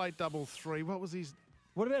listeners. 8833. What was his...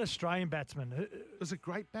 What about Australian batsmen? Was it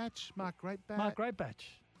Great Batch? Mark Greatbatch? Mark Greatbatch.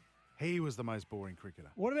 He was the most boring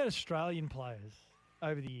cricketer. What about Australian players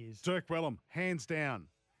over the years? Dirk Wellham, hands down.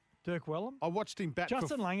 Dirk Wellham. I watched him bat.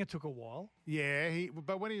 Justin Langer took a while. Yeah,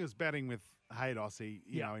 but when he was batting with Haydos, he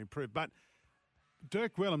improved. But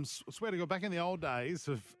Dirk Wellham, swear to God, back in the old days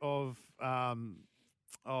of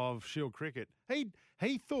Shield cricket, he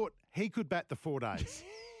thought he could bat the 4 days,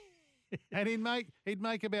 and he'd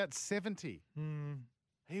make about 70.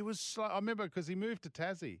 He was slow. I remember because he moved to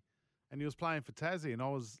Tassie, and he was playing for Tassie, and I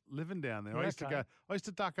was living down there. Yeah, I used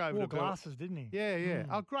to duck over Wore to glasses, didn't he? Yeah.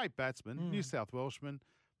 Oh, great batsman, New South Welshman.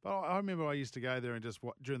 But I remember I used to go there and just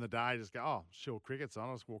during the day, just go, oh, Shield cricket's on.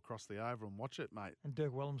 I'll just walk across the oval and watch it, mate. And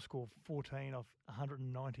Dirk Wellham scored 14 off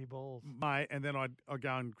 190 balls. Mate, and then I'd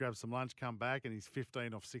go and grab some lunch, come back, and he's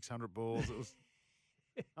 15 off 600 balls. It was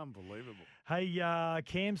unbelievable. Hey,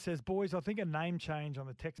 Cam says, boys, I think a name change on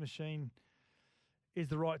the text machine is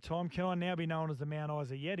the right time. Can I now be known as the Mount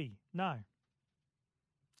Isa Yeti? No.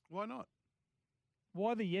 Why not?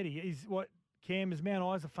 Why the Yeti? Cam, is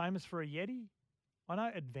Mount Isa famous for a Yeti? I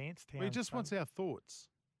know advanced towns. He just wants our thoughts.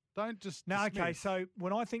 Don't just No, dismiss. okay, so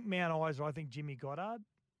when I think Mount Isa, I think Jimmy Goddard.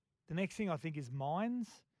 The next thing I think is Mines.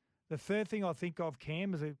 The third thing I think of,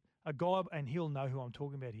 Cam, is a guy, and he'll know who I'm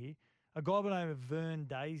talking about here, a guy by the name of Vern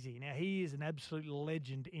Daisy. Now, he is an absolute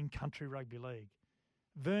legend in country rugby league.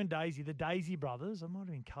 Vern Daisy, the Daisy brothers, I might have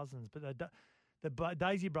been cousins, but the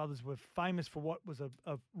Daisy brothers were famous for what was a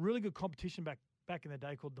really good competition back in the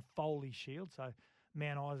day called the Foley Shield. So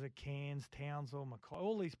Mount Isa, Cairns, Townsville, Mackay,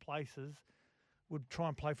 all these places would try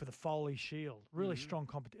and play for the Foley Shield. Really strong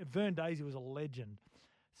competition. Vern Daisy was a legend.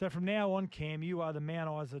 So from now on, Cam, you are the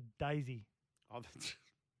Mount Isa Daisy. Oh,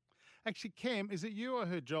 actually, Cam, is it you I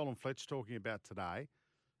heard Joel and Fletch talking about today?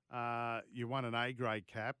 You won an A-grade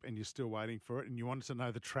cap and you're still waiting for it, and you wanted to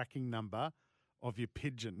know the tracking number of your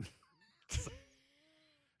pigeon.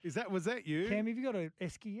 Was that you? Cam, have you got an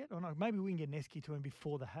esky yet? Or no? Maybe we can get an esky to him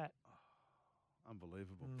before the hat.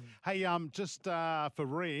 Unbelievable. Hey, just for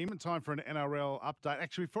Ream, time for an NRL update.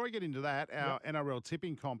 Actually, before I get into that, our NRL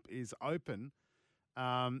tipping comp is open.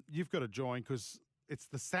 You've got to join because it's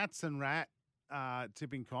the Sats and Rat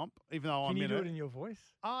tipping comp, even though I'm in it. Can you do it in your voice?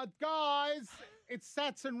 Guys, it's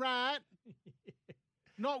Sats and Rat,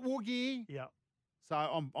 not Woogie. Yeah. So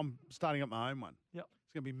I'm starting up my own one. Yep.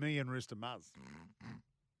 It's going to be me and Rooster Muzz.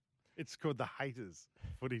 It's called the Haters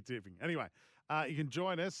Footy Tipping. Anyway, you can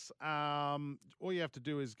join us. All you have to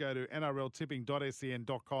do is go to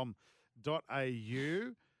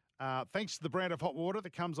nrltipping.sen.com.au. Thanks to the brand of hot water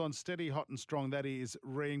that comes on steady, hot and strong. That is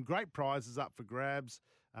Ream. Great prizes up for grabs.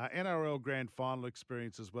 NRL Grand Final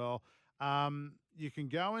experience as well. You can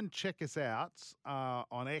go and check us out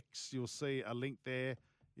on X. You'll see a link there.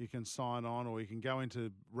 You can sign on, or you can go into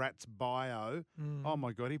Rat's bio. Oh,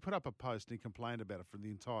 my God. He put up a post and he complained about it for the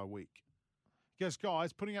entire week. He goes,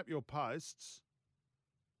 guys, putting up your posts.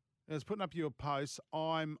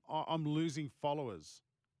 I'm losing followers.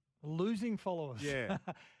 Losing followers? Yeah.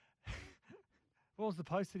 What was the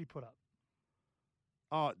post that he put up?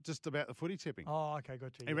 Oh, just about the footy tipping. Oh, okay,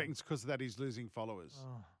 got you. He reckons because of that he's losing followers.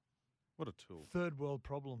 Oh. What a tool. Third world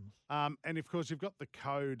problems. And, of course, you've got the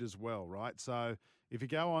code as well, right? So if you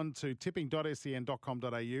go on to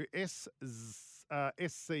tipping.sen.com.au,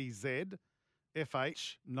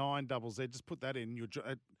 SCZFH9ZZ, just put that in.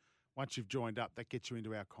 Once you've joined up, that gets you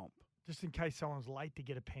into our comp. Just in case someone's late to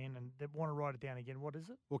get a pen and they want to write it down again, what is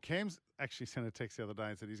it? Well, Cam's actually sent a text the other day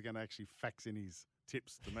and said he's going to actually fax in his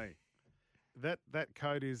tips to me. That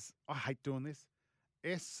code is, I hate doing this,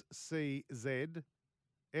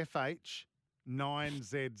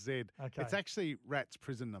 SCZFH9ZZ. Okay. It's actually Rat's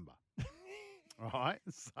prison number. All right?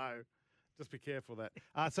 So just be careful of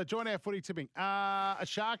that. So join our footy tipping. A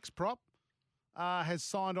Sharks prop has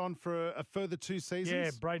signed on for a further 2 seasons. Yeah,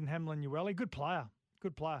 Braden Hamlin-Ueli. Good player.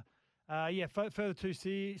 Further 2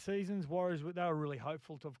 seasons. Warriors, they were really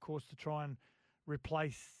hopeful, of course, to try and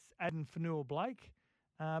replace Aden Fanua-Blake.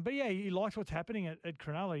 But, yeah, he likes what's happening at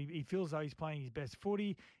Cronulla. He feels though he's playing his best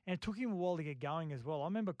footy, and it took him a while to get going as well. I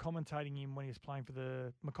remember commentating him when he was playing for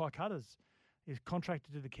the Mackay Cutters. He was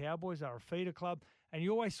contracted to the Cowboys. They were a feeder club, and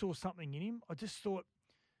you always saw something in him. I just thought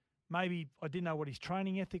maybe I didn't know what his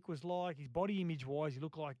training ethic was like. His body image-wise, he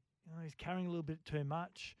looked like he's carrying a little bit too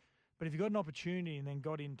much. But if he got an opportunity and then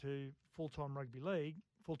got into full-time rugby league,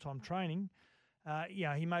 full-time training,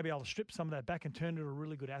 he may be able to strip some of that back and turn into a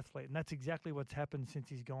really good athlete. And that's exactly what's happened since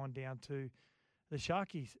he's gone down to the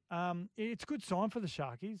Sharkies. It's a good sign for the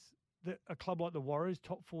Sharkies that a club like the Warriors,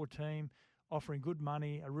 top 4 team, offering good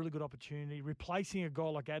money, a really good opportunity, replacing a guy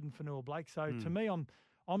like Aden Fanua-Blake. So to me,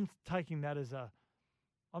 I'm taking that as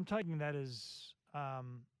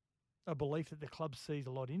a belief that the club sees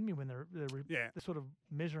a lot in me when they're sort of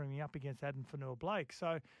measuring me up against Aden Fanua-Blake.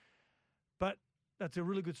 So, but that's a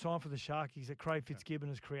really good sign for the Sharkies that Craig Fitzgibbon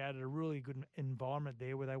has created a really good environment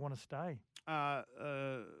there where they want to stay.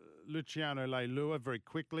 Luciano Leilua very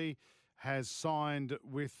quickly has signed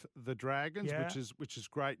with the Dragons, which is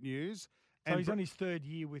great news. So he's on his third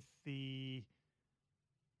year with the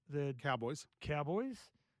Cowboys.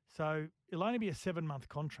 So it'll only be a 7-month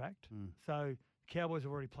contract. So Cowboys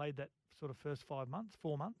have already played that sort of first 4 months,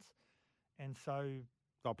 and so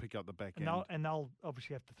they'll pick up the back end. And they'll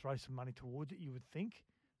obviously have to throw some money towards it, you would think.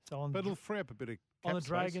 So but it'll free up a bit of cap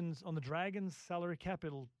space. On the Dragons salary cap,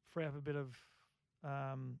 it'll free up a bit of.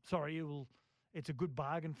 It's a good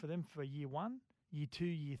bargain for them for year 1, year 2,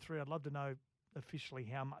 year 3. I'd love to know officially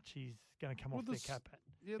how much he's going to come off their cap at.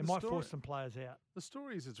 Yeah, it might force some players out. The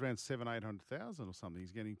story is it's around 700,000-800,000 or something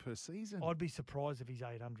he's getting per season. I'd be surprised if he's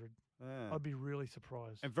 800. I'd be really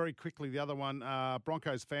surprised. And very quickly, the other one,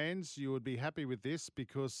 Broncos fans, you would be happy with this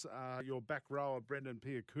because your back rower, Brendan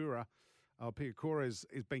Piakura has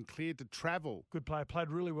been cleared to travel. Good player. Played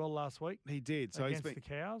really well last week. He did. So against the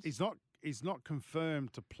Cows. He's not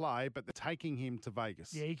confirmed to play, but they're taking him to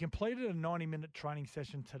Vegas. Yeah, he completed a 90-minute training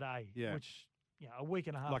session today, which a week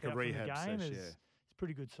and a half like out a rehab from the game session, is a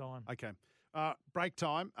pretty good sign. Okay. Break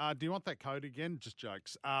time. Do you want that code again? Just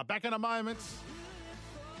jokes. Back in a moment.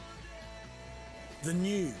 The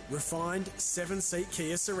new, refined 7-seat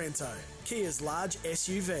Kia Sorrento, Kia's large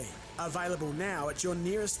SUV. Available now at your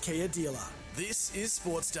nearest Kia dealer. This is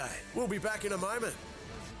Sports Day. We'll be back in a moment.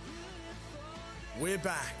 We're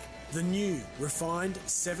back. The new, refined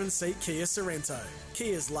 7-seat Kia Sorrento,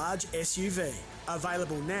 Kia's large SUV.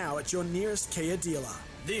 Available now at your nearest Kia dealer.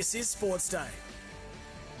 This is Sports Day.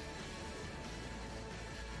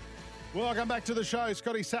 Welcome back to the show.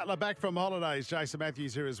 Scotty Sattler back from holidays. Jason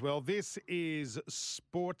Matthews here as well. This is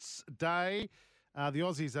Sports Day. The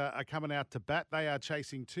Aussies are coming out to bat. They are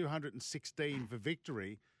chasing 216 for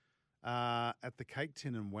victory at the Cake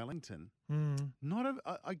Tin in Wellington.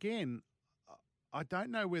 Again, I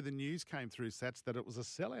don't know where the news came through, Sats, that it was a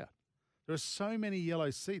sellout. There are so many yellow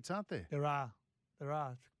seats, aren't there? There are.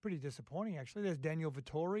 It's pretty disappointing, actually. There's Daniel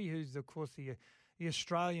Vittori, who's, of course, the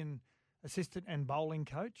Australian assistant and bowling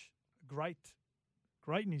coach. Great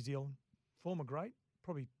New Zealand, former great,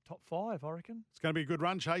 probably top 5, I reckon. It's going to be a good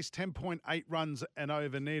run, Chase. 10.8 runs and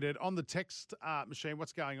over needed. On the text machine,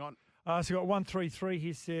 what's going on? So we've got 133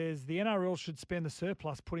 here says, the NRL should spend the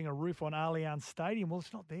surplus putting a roof on Allianz Stadium. Well,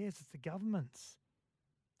 it's not theirs, it's the government's.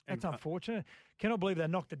 That's unfortunate. Cannot believe they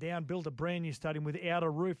knocked it down, built a brand new stadium without a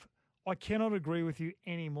roof. I cannot agree with you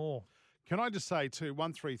anymore. Can I just say, too,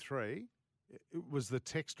 133, it was the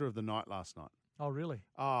texter of the night last night. Oh, really?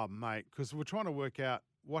 Oh, mate, because we're trying to work out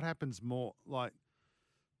what happens more. Like,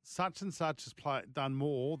 such and such has done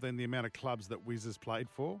more than the amount of clubs that Wiz has played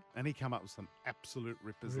for. And he came up with some absolute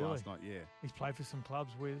rippers last night, He's played for some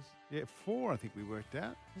clubs, Wiz. Yeah, 4, I think we worked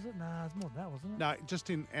out. Was it? Nah, it's more than that, wasn't it? No, just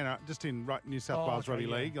in New South Wales Rugby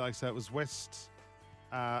League. Like, so it was West,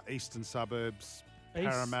 Eastern Suburbs,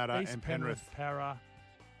 Parramatta and Penrith. Para,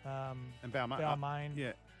 and Balmain. Balmain.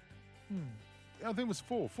 Yeah. I think it was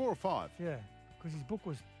 4 or 5. Yeah, because his book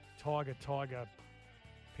was Tiger,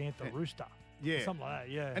 Panther, Rooster. Yeah. Something like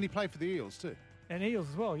that, yeah. And he played for the Eels too. And Eels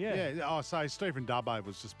as well, yeah. Yeah. Oh, so Stephen Dubbo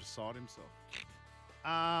was just beside himself.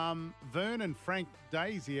 Vern and Frank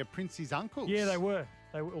Daisy are Princey's uncles. Yeah, they were.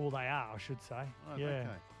 They are, I should say. Oh, yeah.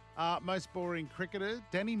 Okay. Most boring cricketer,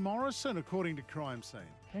 Danny Morrison, according to Crime Scene.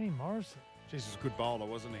 Danny Morrison. Jesus, good bowler,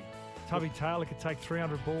 wasn't he? Tubby Taylor could take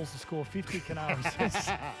 300 balls to score 50, Canary says.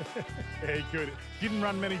 Yeah, he could. Didn't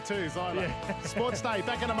run many twos either. Yeah. Sports Day,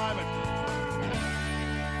 back in a moment.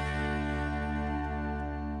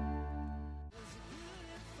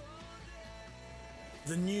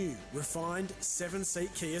 The new, refined 7-seat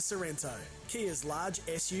Kia Sorrento, Kia's large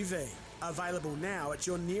SUV. Available now at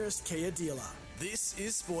your nearest Kia dealer. This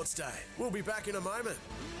is Sports Day. We'll be back in a moment.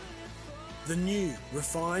 The new,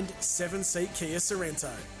 refined 7-seat Kia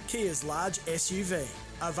Sorrento, Kia's large SUV.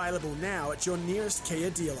 Available now at your nearest Kia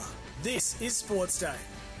dealer. This is Sports Day.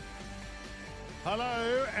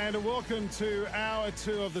 Hello and welcome to hour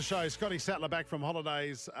 2 of the show. Scotty Sattler back from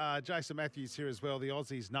holidays. Jason Matthews here as well. The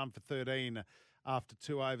Aussies none for 13 after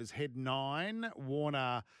 2 overs. Head 9,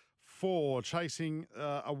 Warner 4, chasing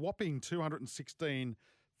a whopping 216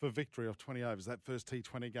 for victory of 20 overs. That first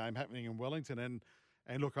T20 game happening in Wellington. And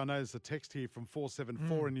look, I know there's a text here from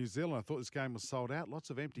 474 in New Zealand. I thought this game was sold out. Lots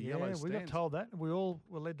of empty yellow stands. Yeah, we got told that. We all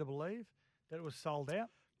were led to believe that it was sold out.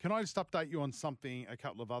 Can I just update you on a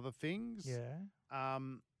couple of other things? Yeah.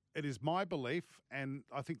 It is my belief, and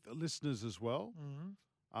I think the listeners as well,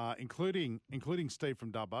 including Steve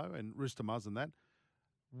from Dubbo and Rooster Muzz and that,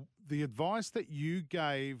 the advice that you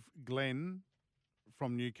gave Glenn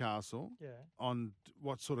from Newcastle Yeah. on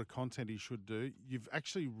what sort of content he should do, you've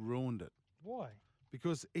actually ruined it. Why?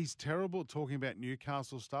 Because he's terrible at talking about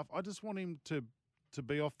Newcastle stuff. I just want him to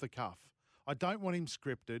be off the cuff. I don't want him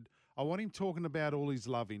scripted. I want him talking about all his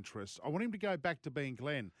love interests. I want him to go back to being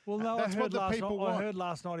Glenn. Well, no, That's what the people want. I heard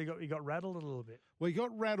last night he got rattled a little bit. Well, he got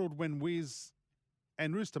rattled when Wiz,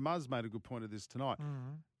 and Rooster Muzz made a good point of this tonight.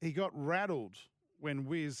 Mm-hmm. He got rattled when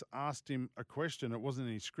Wiz asked him a question. It wasn't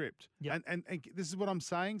in his script. Yep. And this is what I'm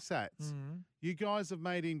saying, Sats. Mm-hmm. You guys have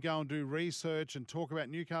made him go and do research and talk about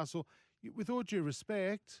Newcastle. With all due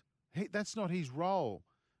respect, that's not his role.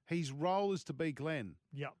 His role is to be Glenn.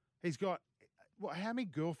 Yep. He's got, how many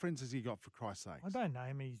girlfriends has he got, for Christ's sake? I don't know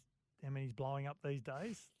how many he's blowing up these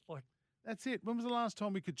days. Like, that's it. When was the last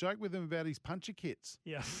time we could joke with him about his puncher kits?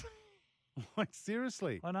 yes. Like,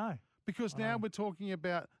 seriously. I know. Because now we're talking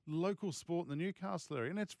about local sport in the Newcastle area,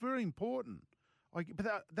 and it's very important.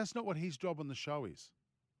 But that's not what his job on the show is.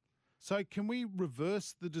 So can we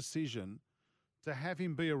reverse the decision to have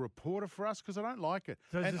him be a reporter for us? Because I don't like it.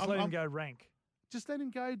 So just let him go rank. Just let him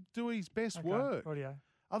go do his best work. Rightio.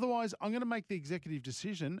 Otherwise, I'm going to make the executive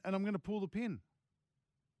decision and I'm going to pull the pin.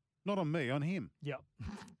 Not on me, on him. Yep.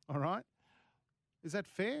 All right? Is that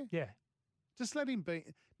fair? Yeah. Just let him be.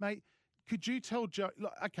 Mate, could you tell Joe,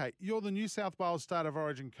 look, okay, you're the New South Wales State of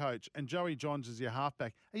Origin coach and Joey Johns is your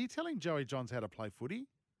halfback. Are you telling Joey Johns how to play footy?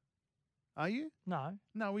 Are you? No.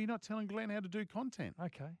 No, you're not telling Glenn how to do content.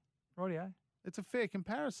 Okay. Rightio. It's a fair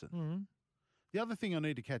comparison. Mm-hmm. The other thing I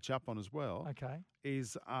need to catch up on as well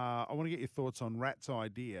is I want to get your thoughts on Rat's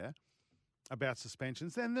idea about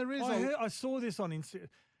suspensions. And there is I saw this on Instagram.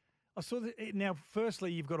 I saw that. Now,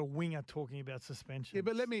 firstly, you've got a winger talking about suspension. Yeah,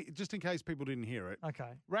 but let me, just in case people didn't hear it.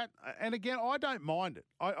 Okay. Rat, and again, I don't mind it.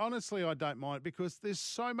 I don't mind it because there's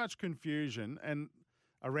so much confusion and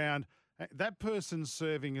around that person's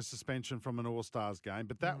serving a suspension from an All-Stars game,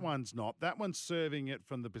 but that one's not. That one's serving it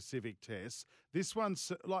from the Pacific Test. This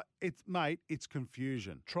one's it's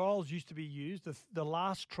confusion. Trials used to be used. The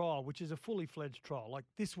last trial, which is a fully fledged trial, like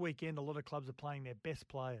this weekend, a lot of clubs are playing their best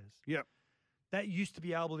players. Yep. That used to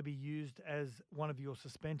be able to be used as one of your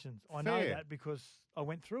suspensions. I know that because I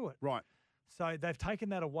went through it. Right. So they've taken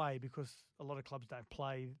that away because a lot of clubs don't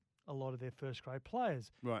play a lot of their first grade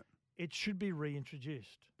players. Right. It should be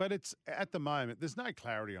reintroduced. But it's at the moment, there's no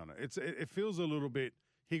clarity on it. It feels a little bit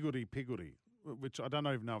higgledy-piggledy, which I don't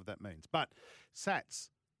even know what that means. But Sats,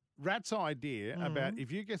 Rat's idea about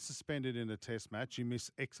if you get suspended in a test match, you miss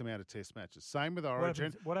X amount of test matches. Same with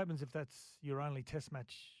Origin. What happens if that's your only test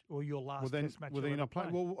match or your last test match? Well, then you're not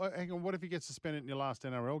playing. Well, hang on. What if you get suspended in your last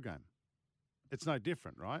NRL game? It's no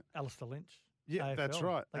different, right? Alistair Lynch. Yeah, AFL. that's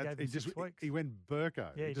right. They gave him 6 weeks. He went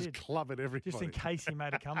Burko. Yeah, he just clobbered everybody. Just in case he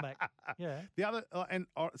made a comeback. Yeah. The other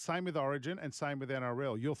same with Origin and same with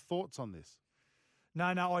NRL. Your thoughts on this? No,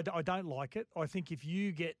 I don't like it. I think if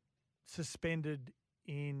you get suspended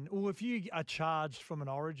or if you are charged from an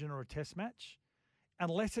Origin or a Test match,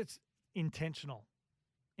 unless it's intentional,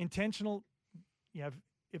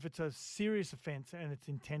 if it's a serious offence and it's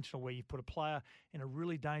intentional, where you put a player in a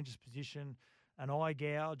really dangerous position, an eye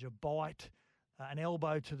gouge, a bite, an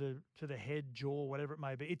elbow to the head, jaw, whatever it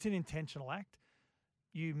may be, it's an intentional act.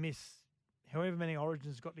 You miss however many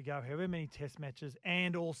Origins got to go, however many Test matches,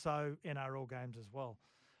 and also NRL games as well.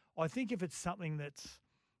 I think if it's something that's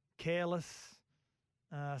careless,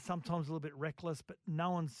 sometimes a little bit reckless, but no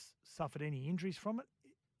one's suffered any injuries from it.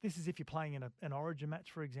 This is if you're playing in an Origin match,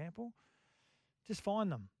 for example. Just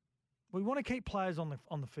find them. We want to keep players on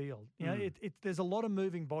the field. You know, there's a lot of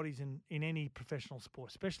moving bodies in any professional sport,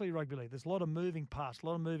 especially rugby league. There's a lot of moving parts, a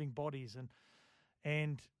lot of moving bodies,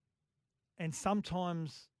 and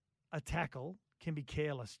sometimes a tackle can be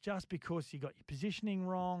careless just because you got your positioning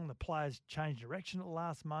wrong. The players change direction at the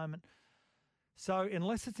last moment. So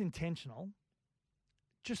unless it's intentional,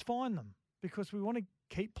 just find them, because we want to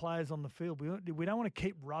keep players on the field. We don't want to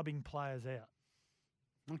keep rubbing players out.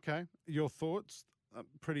 Okay. Your thoughts?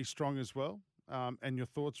 Pretty strong as well. And your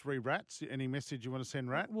thoughts Rats? Any message you want to send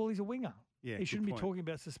Rat? Well, he's a winger. Yeah, he shouldn't be talking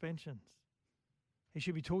about suspensions. He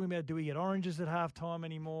should be talking about, do we get oranges at halftime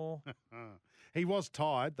anymore? He was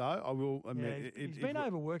tired, though, I will admit. Yeah, he's been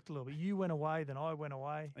overworked a little bit. You went away, then I went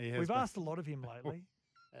away. We've asked a lot of him lately.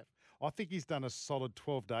 I think he's done a solid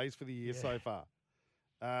 12 days for the year so far.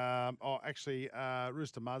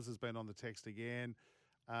 Rooster Muzz has been on the text again.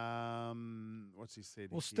 What's he said?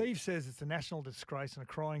 Well, Steve says it's a national disgrace and a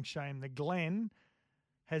crying shame that Glenn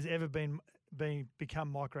has ever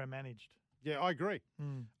become micromanaged. Yeah, I agree.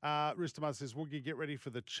 Rooster Muzz says, Woogie, get ready for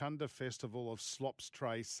the Chunder Festival of slops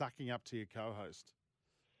tray sucking up to your co-host.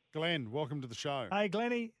 Glenn, welcome to the show. Hey,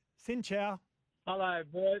 Glenny. Sin chow. Hello,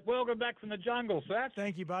 boys. Welcome back from the jungle, Sats.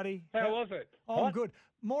 Thank you, buddy. How was it? Oh, I'm Hot? good.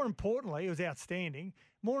 More importantly, it was outstanding.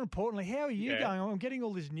 More importantly, how are you Yeah. going? I'm getting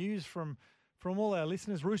all this news from all our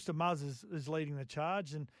listeners. Rooster Muzz is leading the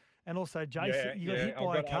charge, and also Jason, you got hit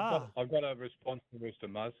by a car. I've got a response to Rooster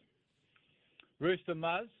Muzz. Rooster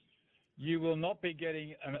Muzz, you will not be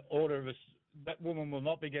getting an order of that woman will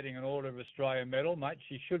not be getting an Order of Australia medal, mate.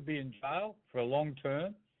 She should be in jail for a long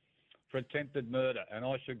term for attempted murder, and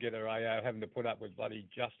I should get her AO having to put up with bloody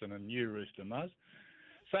Justin and you, Rooster Muzz.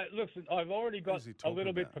 So, listen, I've already got a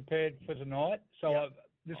little bit prepared for tonight, so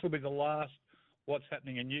this will be the last What's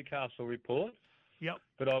Happening in Newcastle report. Yep.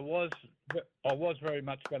 But I was very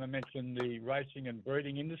much going to mention the racing and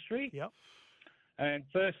breeding industry. Yep. And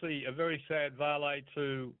firstly, a very sad valet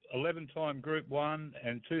to 11-time Group 1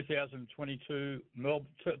 and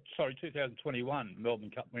 2021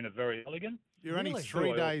 Melbourne Cup winner, Very Elegant. You're only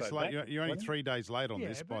 3 days late. You're only 3 days late on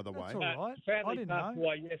this, by the way. That's all right. Sadly, I didn't passed know.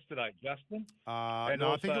 away yesterday, Justin.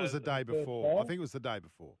 No, I think it was the day before. I think it was the day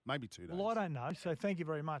before, maybe 2 days. Well, I don't know. So thank you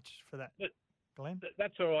very much for that, Glenn.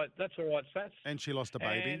 That's all right. That's all right, Sats. And she lost a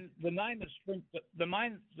baby. And the name that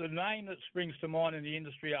springs to mind in the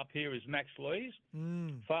industry up here is Max Lees,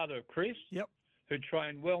 father of Chris. Yep. Who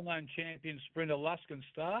trained well-known champion sprinter Luskin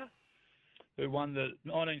Star, who won the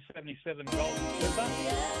 1977 Golden Slipper.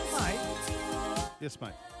 Mate. Yes,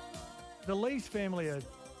 mate. The Lees family are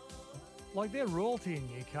like they're royalty in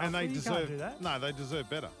Newcastle. And they you deserve can't do that. No, they deserve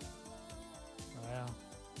better. Wow.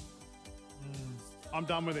 I'm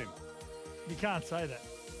done with him. You can't say that.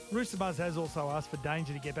 Rooster Buzz has also asked for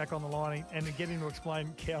Danger to get back on the line and to get him to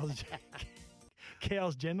explain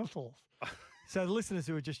cows' genitals. So the listeners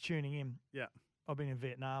who are just tuning in, yeah, I've been in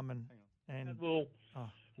Vietnam and That will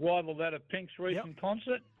rival that of Pink's recent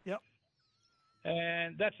concert. Yep.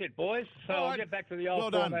 And that's it, boys. So All I'll right. get back to the old Well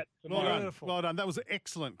done. format Well tomorrow. done. Well done. That was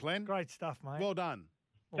excellent, Glenn. Great stuff, mate. Well done.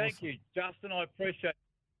 Thank you, Justin. I appreciate it.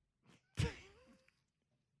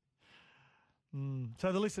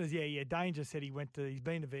 So the listeners, Danger said he's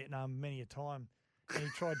been to Vietnam many a time and he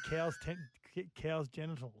tried cows'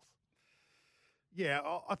 genitals. Yeah,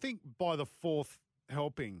 I think by the fourth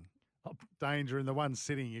helping, Danger in the one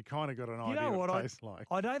sitting, you kind of got an You idea know what? what it tastes like.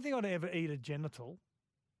 I don't think I'd ever eat a genital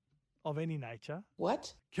of any nature.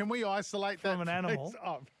 What? Can we isolate from that an animal? piece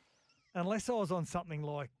up? Unless I was on something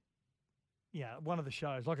like, one of the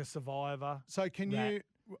shows, like a Survivor. So can Rat, you...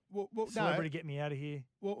 Well, Celebrity Get Me Out of Here.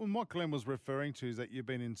 Well, what Glenn was referring to is that you've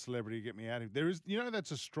been in Celebrity Get Me Out of Here. There is,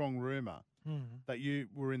 that's a strong rumour that you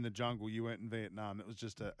were in the jungle. You weren't in Vietnam. It was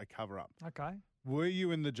just a cover-up. Okay. Were you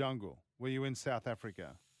in the jungle? Were you in South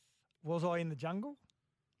Africa? Was I in the jungle?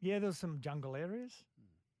 Yeah, there's some jungle areas.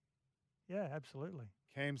 Yeah, absolutely.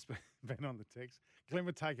 Cam's been on the text. Glenn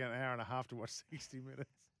would take an hour and a half to watch 60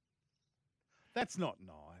 Minutes. That's not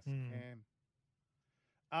nice, Cam.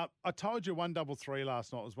 I told you 133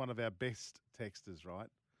 last night was one of our best texters, right?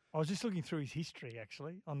 I was just looking through his history,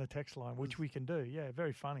 actually, on the text line, which we can do. Yeah,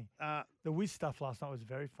 very funny. The Wiz stuff last night was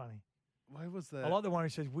very funny. Where was that? I like the one who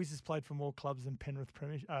says Wiz has played for more clubs than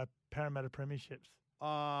Parramatta Premierships.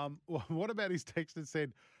 What about his text that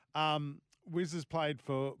said, Wiz has played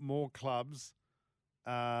for more clubs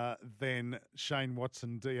than Shane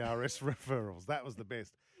Watson DRS referrals? That was the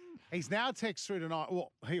best. He's now text through tonight,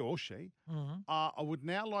 well, he or she. I would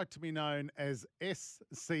now like to be known as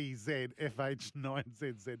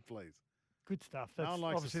SCZFH9ZZ, please. Good stuff. No That's one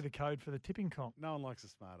likes obviously the code for the tipping comp. No one likes a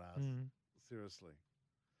smart ass. Seriously.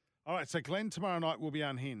 All right, so Glenn tomorrow night will be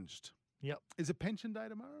unhinged. Yep. Is it pension day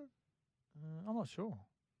tomorrow? I'm not sure.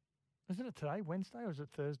 Isn't it today, Wednesday, or is it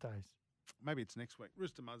Thursdays? Maybe it's next week.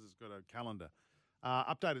 Rooster Muzz has got a calendar.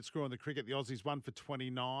 Updated score on the cricket. The Aussies 1 for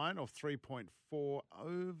 29 off 3.4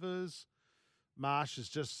 overs. Marsh has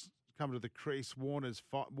just come to the crease. Warner's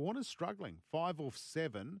struggling. 5 off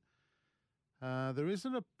 7. There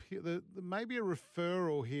isn't there may be a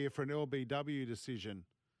referral here for an LBW decision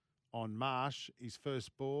on Marsh. His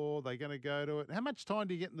first ball. They're going to go to it. How much time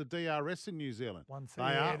do you get in the DRS in New Zealand? One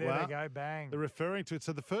second. There they go. Bang. They're referring to it.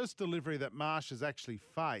 So the first delivery that Marsh has actually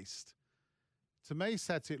faced, to me,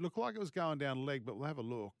 Sats, it looked like it was going down leg, but we'll have a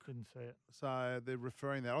look. Couldn't see it. So they're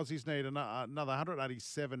referring that. Aussies need another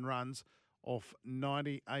 187 runs off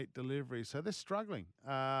 98 deliveries. So they're struggling.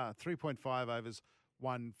 3.5 overs,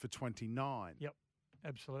 1 for 29. Yep,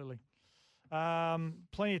 absolutely.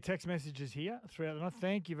 Plenty of text messages here throughout the night.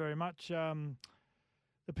 Thank you very much. The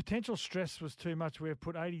potential stress was too much. We've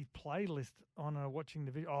put 80 playlist on watching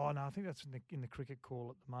the video. Oh, no, I think that's in the cricket call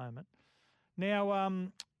at the moment. Now,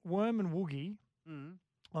 Worm and Woogie,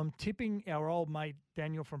 I'm tipping our old mate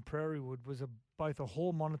Daniel from Prairie Wood was both a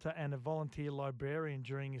hall monitor and a volunteer librarian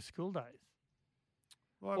during his school days.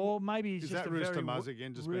 Well, or maybe he's is just that a Rooster very Muzz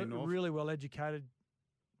again, just being off? really well-educated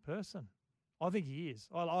person. I think he is.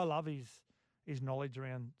 I love his knowledge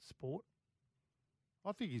around sport.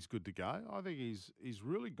 I think he's good to go. I think he's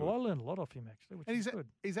really good. Well, I learned a lot off him, actually, which and is good.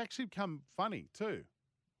 He's actually become funny too.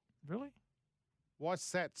 Really? Why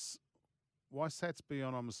Sats be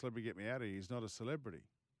on I'm a Celebrity, Get Me Out of Here? He's not a celebrity.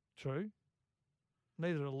 True.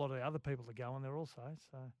 Neither are a lot of the other people that go on there also.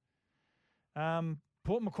 So,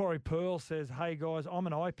 Port Macquarie Pearl says, "Hey guys, I'm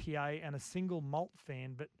an IPA and a single malt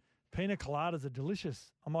fan, but pina coladas are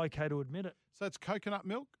delicious. I'm okay to admit it." So it's coconut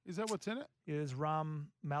milk? Is that what's in it? Yeah, there's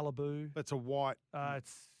rum, Malibu. That's a white.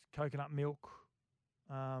 It's coconut milk.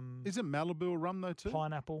 Is it Malibu rum though too?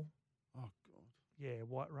 Pineapple. Oh God. Yeah,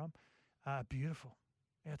 white rum. Beautiful.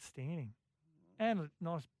 Outstanding. And a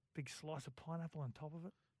nice big slice of pineapple on top of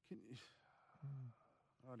it.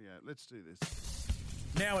 Oh yeah, let's do this.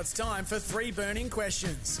 Now it's time for 3 burning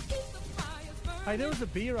questions. Hey, there was a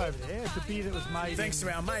beer over there. It's a beer that was made Thanks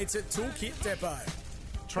to our mates at Toolkit Depot.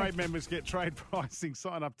 Trade members get trade pricing.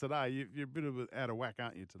 Sign up today. You're a bit out of whack,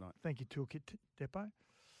 aren't you, tonight? Thank you, Toolkit Depot.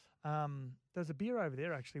 There's a beer over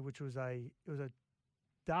there actually, which was a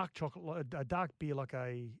dark chocolate, a dark beer like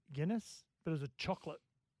a Guinness, but it was a chocolate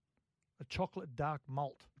dark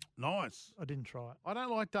malt. Nice. I didn't try it. I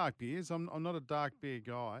don't like dark beers. I'm not a dark beer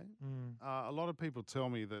guy. A lot of people tell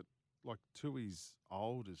me that like Tui's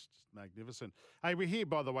Old is just magnificent. Hey, we're here,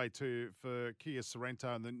 by the way, too, for Kia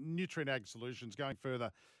Sorrento and the Nutrient Ag Solutions going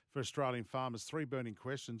further for Australian farmers. 3 burning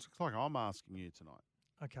questions. Looks like I'm asking you tonight.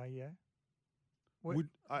 Okay, yeah.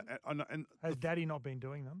 Has Daddy not been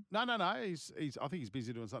doing them? No. He's. I think he's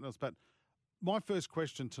busy doing something else. But my first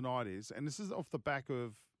question tonight is, and this is off the back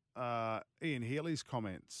of Ian Healy's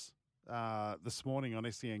comments this morning on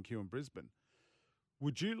SENQ in Brisbane.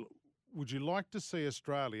 Would you like to see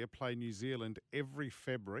Australia play New Zealand every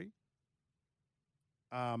February?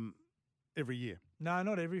 Every year? No,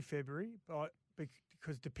 not every February, but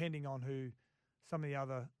because depending on who some of the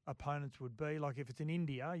other opponents would be, like if it's in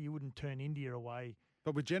India, you wouldn't turn India away.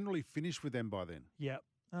 But we're generally finished with them by then. Yeah.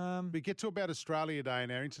 We get to about Australia Day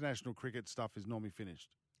and our international cricket stuff is normally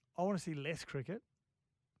finished. I want to see less cricket.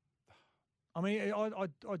 I mean,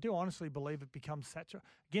 I do honestly believe it becomes saturated.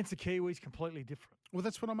 Against the Kiwis, completely different. Well,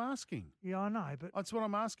 that's what I'm asking. Yeah, I know, but that's what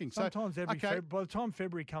I'm asking. Sometimes by the time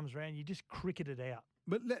February comes around, you just cricket it out.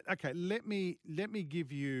 But let me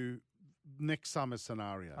give you next summer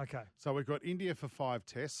scenario. Okay. So we've got India for 5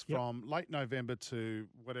 tests from late November to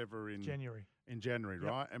whatever in January. In January,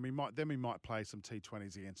 right? And we might play some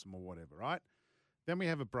T20s against them or whatever, right? Then we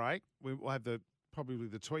have a break. We'll have probably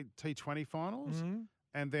the T20 finals,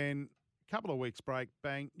 and then a couple of weeks break.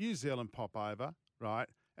 Bang, New Zealand pop over, right?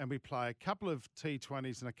 And we play a couple of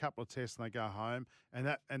T20s and a couple of tests, and they go home,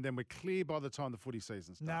 and then we're clear by the time the footy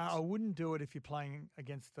season starts. No, I wouldn't do it if you're playing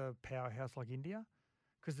against a powerhouse like India,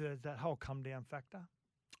 because there's that whole come down factor.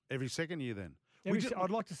 Every second year, then. I'd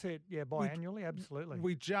like to see it, biannually, absolutely.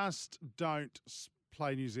 We just don't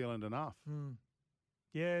play New Zealand enough.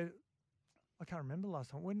 Yeah, I can't remember last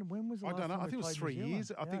time. When was the last time? I don't know. I think it was 3 New years.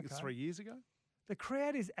 Zealand? I think it's 3 years ago. The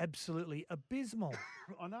crowd is absolutely abysmal.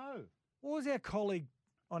 I know. What was our colleague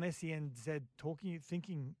on SENZ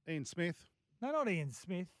thinking? Ian Smith. No, not Ian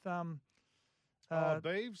Smith.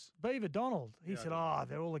 Beaves? Beaver Donald. He said,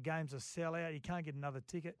 they're all the games are sell out. You can't get another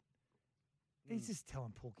ticket. He's just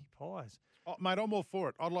telling porky pies. Oh, mate, I'm all for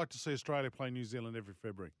it. I'd like to see Australia play New Zealand every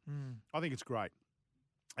February. I think it's great.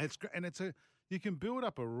 You can build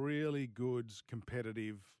up a really good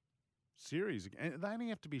competitive series, and they only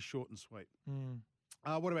have to be short and sweet.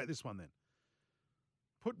 What about this one then?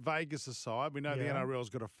 Put Vegas aside. We know the NRL's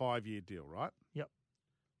got a 5-year deal, right? Yep.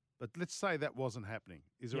 But let's say that wasn't happening.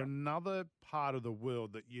 Is there another part of the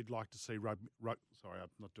world that you'd like to see sorry, I'm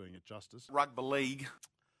not doing it justice. Rugby league.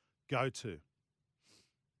 Go to.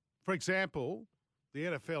 For example, the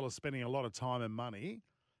NFL is spending a lot of time and money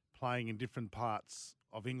playing in different parts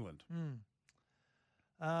of England.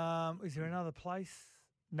 Is there another place?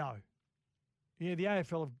 No. Yeah, the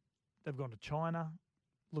AFL they've gone to China.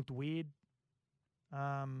 Looked weird.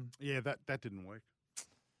 That didn't work.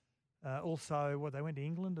 Also, they went to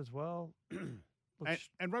England as well.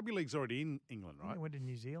 And rugby league's already in England, right? They went to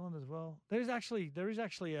New Zealand as well. There is actually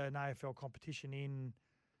an AFL competition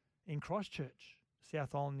in Christchurch,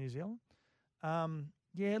 South Island, New Zealand.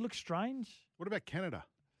 It looks strange. What about Canada?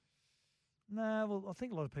 No, well, I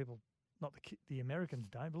think a lot of people, not the Americans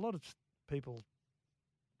don't, but a lot of people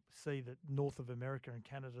see that North of America and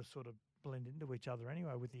Canada sort of blend into each other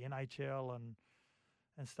anyway with the NHL and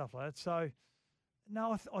stuff like that. So,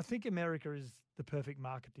 no, I think America is the perfect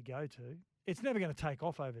market to go to. It's never going to take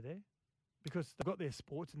off over there because they've got their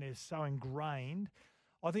sports and they're so ingrained.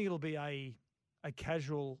 I think it'll be a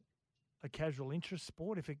casual interest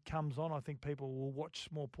sport. If it comes on, I think people will watch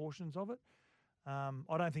small portions of it. I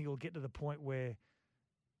don't think it'll get to the point where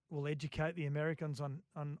we'll educate the Americans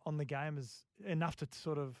on the game as enough to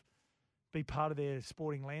sort of be part of their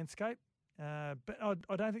sporting landscape. But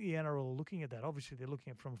I don't think the NRL are looking at that. Obviously, they're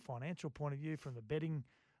looking at it from a financial point of view, from the betting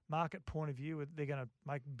market point of view. They're going to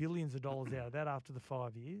make billions of dollars out of that after the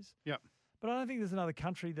 5 years. Yep. But I don't think there's another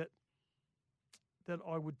country that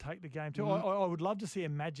I would take the game to. I would love to see a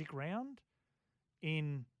magic round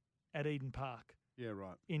at Eden Park. Yeah,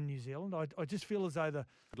 right. In New Zealand. I just feel as though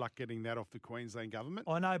Good luck getting that off the Queensland government.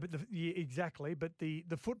 I know, but exactly. But the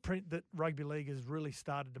footprint that rugby league has really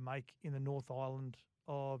started to make in the North Island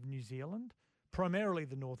of New Zealand, primarily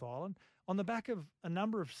the North Island, on the back of a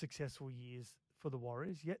number of successful years for the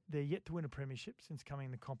Warriors. Yet they're yet to win a premiership since coming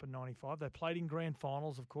in the comp in '95. They played in grand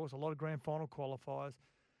finals, of course, a lot of grand final qualifiers,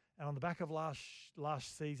 and on the back of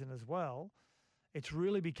last season as well, it's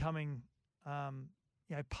really becoming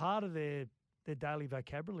part of their daily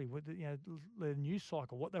vocabulary, with the news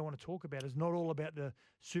cycle. What they want to talk about is not all about the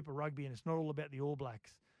Super Rugby, and it's not all about the All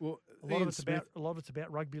Blacks. Well, a lot of it's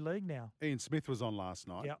about rugby league now. Ian Smith was on last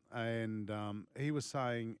night, and he was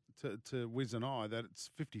saying to Wiz and I that it's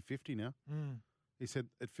 50-50 now. He said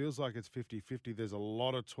it feels like it's 50-50. There's a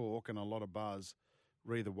lot of talk and a lot of buzz.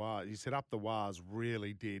 Re the Wars. He said up the Wars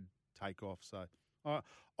really did take off. So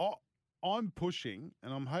I'm pushing,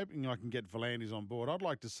 and I'm hoping I can get Volandis on board. I'd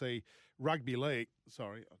like to see rugby league.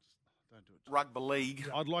 Sorry, don't do it. Rugby league.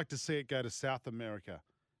 I'd like to see it go to South America,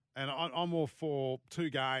 and I'm all for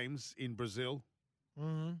 2 games in Brazil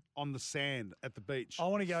on the sand at the beach. I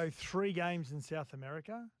want to go 3 games in South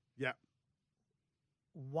America. Yeah.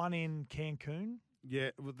 1 in Cancun.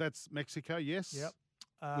 Yeah, well, that's Mexico. Yes. Yep.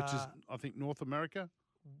 Which is, I think, North America.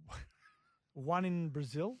 1 in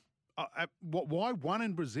Brazil. Why 1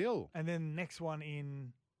 in Brazil? And then next one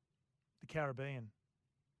in the Caribbean.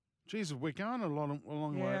 Jesus, we're going a long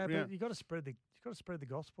way. Yeah, but you got to spread the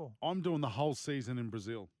gospel. I'm doing the whole season in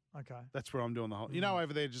Brazil. Okay. That's where I'm doing the whole. You know,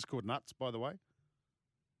 over there, just called nuts, by the way.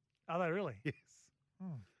 Are they really? Yes.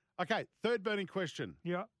 Okay, third burning question.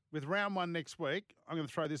 Yeah. With round 1 next week, I'm going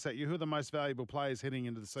to throw this at you. Who are the most valuable players heading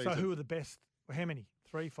into the season? So who are the best? How many?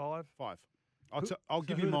 3, 5? 5. I'll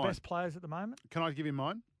give you who mine. Who are the best players at the moment? Can I give you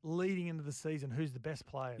mine? Leading into the season, who's the best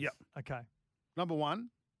players? Yep. Okay. Number 1. Do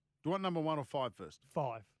you want number 1 or 5 first?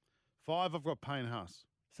 5. 5, I've got Payne Haas.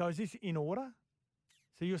 So is this in order?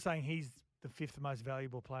 So you're saying he's the 5th most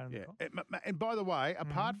valuable player in the comp? And by the way,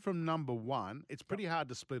 apart from number 1, it's pretty hard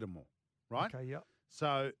to split them all, right? Okay, yep.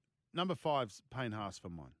 So number 5's Payne Haas for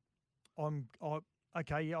mine.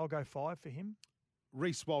 I'll go 5 for him.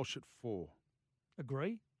 Reece Walsh at 4.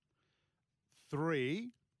 Agree.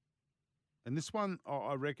 3, and this one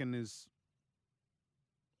I reckon is,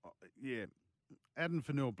 Adam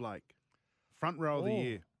Fanua-Blake, front row of the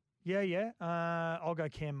year. Yeah. I'll go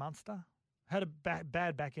Cam Munster. Had a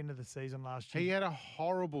bad back end of the season last year. He had a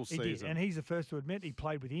horrible season. He did, and he's the first to admit he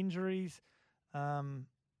played with injuries. But I'm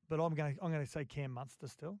going to say Cam Munster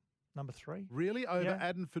still, number 3. Really? Over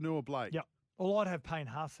Adam Fanua-Blake? Yeah. Well, I'd have Payne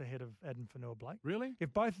Haas ahead of Adam Fanua-Blake. Really?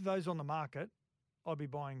 If both of those on the market, I'd be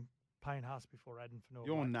buying Payne Haas before Adam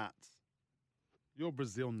Fanua-Blake. You're nuts. You're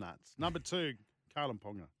Brazil nuts. Number 2, Kalen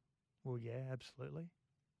Ponga. Well, yeah, absolutely.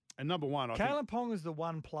 And number 1, Kalen Ponga's the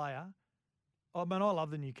one player. I mean, I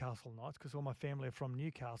love the Newcastle Knights because all my family are from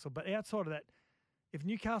Newcastle. But outside of that, if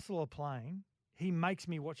Newcastle are playing, he makes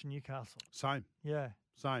me watch Newcastle. Same. Yeah.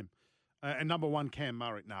 Same. And number 1, Cam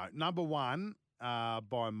Murray. No, number 1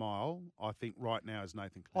 by a mile, I think right now is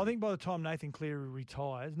Nathan Cleary. I think by the time Nathan Cleary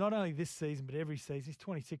retires, not only this season but every season, he's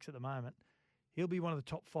 26 at the moment, he'll be one of the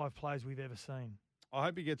top 5 players we've ever seen. I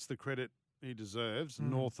hope he gets the credit he deserves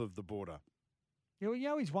north of the border. Yeah,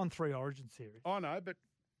 well, he's won 3 Origin series. I know, but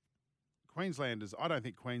Queenslanders, I don't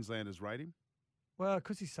think Queenslanders rate him. Well,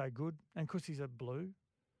 because he's so good and because he's a blue.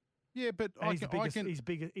 Yeah, but he's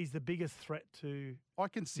the biggest threat to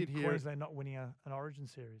Queensland not winning an Origin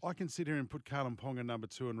series. I can sit here and put Kalen Ponga number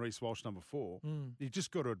 2 and Reece Walsh number 4. You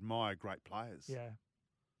just got to admire great players. Yeah.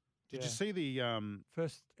 Did you see the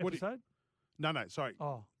first episode? No, sorry.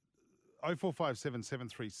 Oh. 0457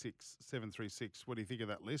 736 736. What do you think of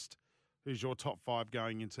that list? Who's your top 5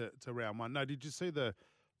 going into round 1? No, did you see the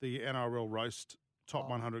NRL roast top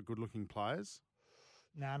 100 good-looking players?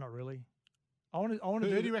 No, not really. I want to.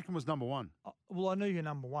 Who do you reckon was number 1? Well, I knew you're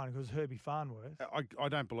number 1 because Herbie Farnworth. I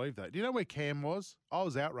don't believe that. Do you know where Cam was? I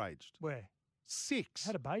was outraged. Where? 6.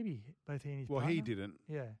 Had a baby, both he and his partner. partner. He didn't.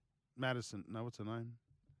 Yeah. Madison. No, what's her name?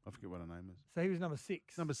 I forget what her name is. So he was number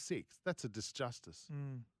 6. Number 6. That's a disjustice.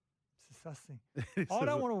 It's disgusting. I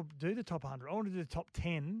don't want to do the top 100. I want to do the top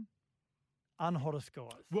 10 unhottest guys.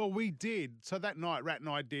 Well, we did. So that night, Rat and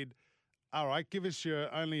I did, all right, give us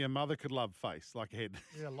your only a mother could love face, like head.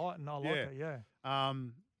 Yeah, I like it, yeah.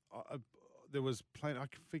 There was plenty. I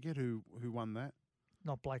forget who won that.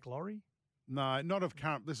 Not Blake Laurie? No, not of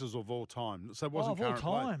current. This is of all time. So it wasn't of all current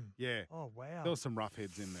play. time? Yeah. Oh, wow. There was some rough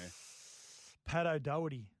heads in there. Pat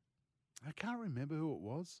O'Doherty. I can't remember who it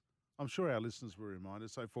was. I'm sure our listeners were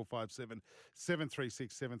reminded. So 457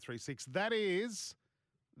 736 736. That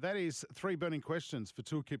is 3 burning questions for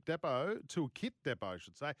Toolkit Depot, I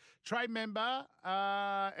should say. Trade member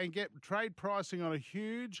and get trade pricing on a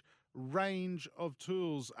huge range of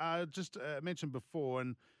tools. Just mentioned before,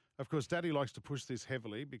 and of course, Daddy likes to push this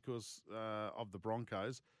heavily because of the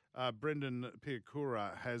Broncos. Brendan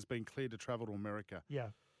Piakura has been cleared to travel to America. Yeah.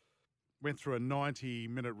 Went through a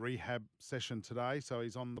 90-minute rehab session today, so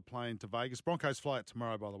he's on the plane to Vegas. Broncos fly out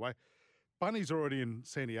tomorrow, by the way. Bunny's already in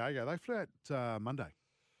San Diego. They flew out Monday.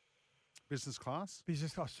 Business class.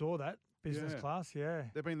 Business class, I saw that. Business class, yeah.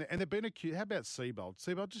 They've been there, and they've been accused. How about Seabold?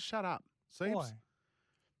 Seabold, just shut up. Seabs. Why?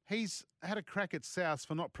 He's had a crack at South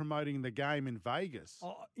for not promoting the game in Vegas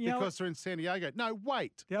because they're in San Diego. No,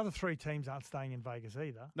 wait. The other 3 teams aren't staying in Vegas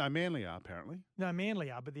either. No, Manly are, apparently. No,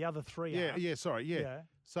 Manly are, but the other 3 are. Yeah.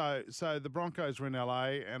 So the Broncos are in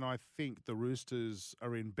LA, and I think the Roosters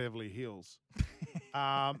are in Beverly Hills.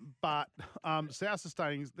 But South are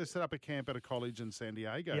staying. They set up a camp at a college in San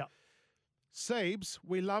Diego. Yep. Seabs,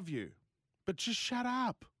 we love you, but just shut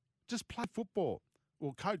up. Just play football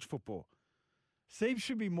or coach football. Seabs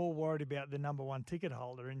should be more worried about the number 1 ticket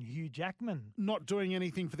holder and Hugh Jackman. Not doing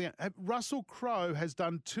anything for the... Russell Crowe has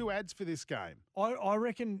done 2 ads for this game. I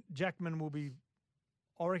reckon Jackman will be...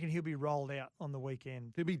 I reckon he'll be rolled out on the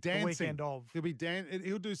weekend. He'll be dancing. The weekend of.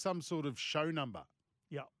 He'll do some sort of show number.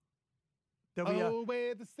 Yeah.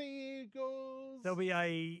 Where the sea goes. There'll be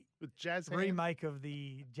a with jazz remake of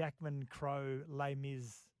the Jackman Crowe Les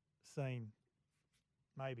Mis scene.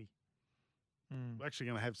 Maybe. We're actually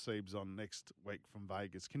going to have Seabs on next week from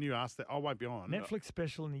Vegas. Can you ask that? I won't be on. Netflix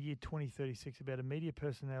special in the year 2036 about a media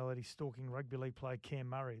personality stalking rugby league player Cam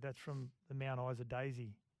Murray. That's from the Mount Isa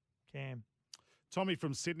Daisy. Cam. Tommy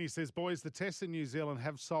from Sydney says, boys, the tests in New Zealand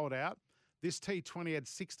have sold out. This T20 had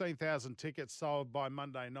 16,000 tickets sold by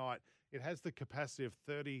Monday night. It has the capacity of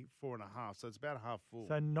 34.5, so it's about half full.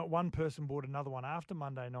 So not one person bought another one after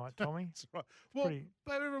Monday night, Tommy. That's right. Well,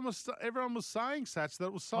 but everyone was saying, Satch, that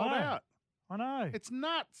it was sold out. I know. It's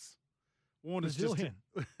nuts. Warner's just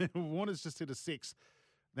hit a 6.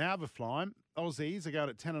 Now we're flying. Aussies are going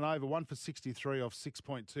at 10 and over, 1 for 63 off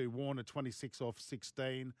 6.2. Warner 26 off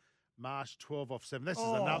 16. Marsh 12 off 7. This is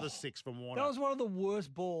another 6 from Warner. That was one of the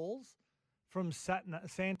worst balls from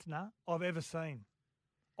Santana I've ever seen.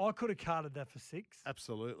 I could have carded that for 6.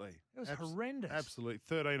 Absolutely. It was horrendous. Absolutely.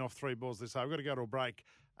 13 off 3 balls this day. We've got to go to a break.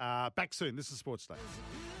 Back soon. This is Sportsday.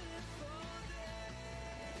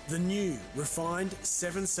 The new, refined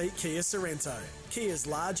 7-seat Kia Sorrento. Kia's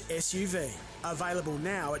large SUV. Available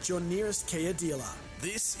now at your nearest Kia dealer.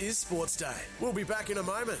 This is Sportsday. We'll be back in a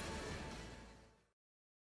moment.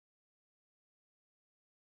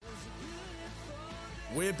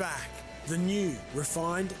 We're back. The new,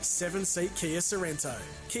 refined 7-seat Kia Sorrento.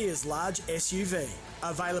 Kia's large SUV.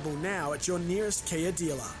 Available now at your nearest Kia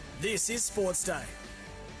dealer. This is Sportsday.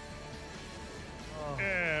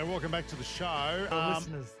 Yeah, welcome back to the show.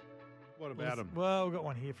 Listeners. What about them? Well, we've got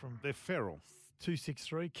one here from... They're feral.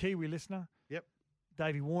 263, Kiwi listener. Yep.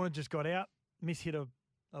 Davey Warner just got out, mishit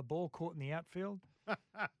a ball caught in the outfield.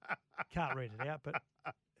 Can't read it out, but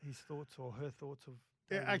his thoughts or her thoughts of...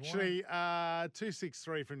 Yeah, actually,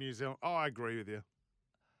 263 from New Zealand. Oh, I agree with you.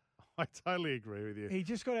 I totally agree with you. He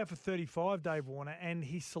just got out for 35, Dave Warner, and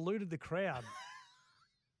he saluted the crowd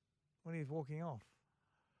when he was walking off.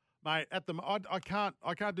 Mate, I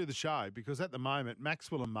can't do the show because at the moment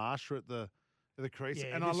Maxwell and Marsh are at the crease,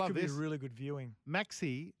 Yeah, and I love this. Could be really good viewing.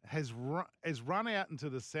 Maxie has run out into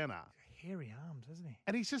the centre. Hairy arms, hasn't he?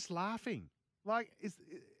 And he's just laughing. Like the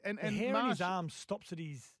hair in his arm stops at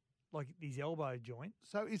his elbow joint.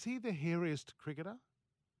 So is he the hairiest cricketer?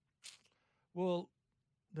 Well,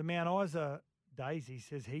 the Mount Isa Daisy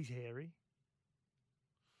says he's hairy.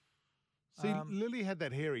 See, Lily had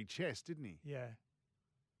that hairy chest, didn't he? Yeah.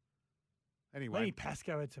 Anyway. Lenny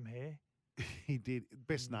Pascoe had some hair. He did.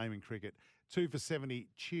 Best name in cricket. 2 for 70,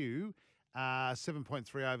 Chew.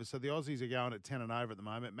 7.3 over. So the Aussies are going at 10 and over at the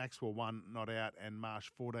moment. Maxwell 1 not out and Marsh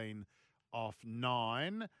 14 off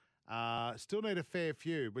 9. Still need a fair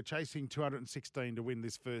few. We're chasing 216 to win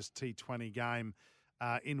this first T20 game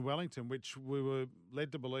in Wellington, which we were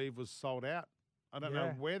led to believe was sold out. I don't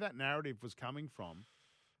know where that narrative was coming from.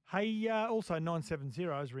 Hey, also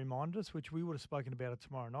 970s reminded us, which we would have spoken about it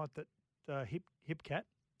tomorrow night, that Hipcat.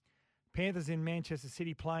 Panthers in Manchester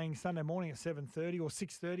City playing Sunday morning at 7:30 or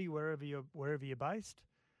 6:30, wherever you're based,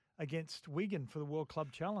 against Wigan for the World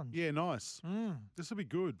Club Challenge. Yeah, nice. This will be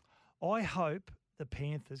good. I hope the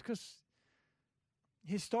Panthers, because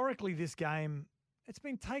historically this game, it's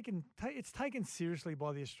taken seriously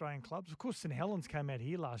by the Australian clubs. Of course, St Helens came out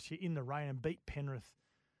here last year in the rain and beat Penrith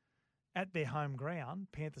at their home ground,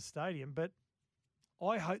 Panther Stadium. But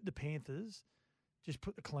I hope the Panthers just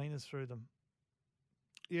put the cleaners through them.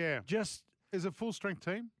 Yeah. Just is it full strength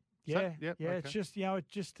team? Yeah, Yep, yeah. okay. It's just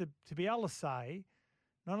just to be able to say,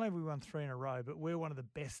 not only have we won 3 in a row, but we're one of the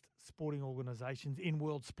best sporting organisations in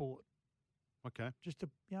world sport. Okay. Just to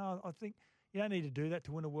I think you don't need to do that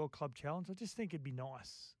to win a World Club Challenge. I just think it'd be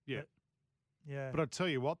nice. Yeah. But I tell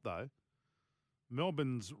you what, though,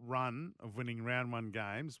 Melbourne's run of winning round 1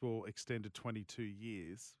 games will extend to 22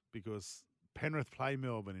 years because Penrith play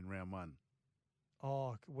Melbourne in round 1.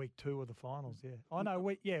 Oh, week 2 of the finals, yeah. I know,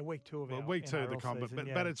 week 2 of our week 2 of the NRL comp,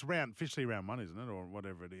 season, but it's officially round 1, isn't it, or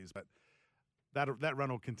whatever it is? But that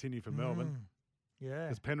run will continue for Melbourne. Yeah.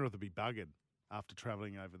 Because Penrith will be buggered after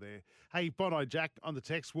travelling over there. Hey, Bondi Jack on the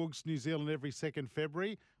text. Woogs, New Zealand every 2nd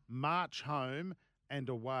February. March home and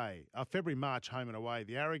away. February, March home and away.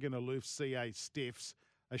 The arrogant, aloof CA stiffs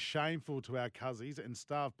are shameful to our cousins and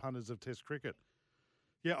starved punters of Test cricket.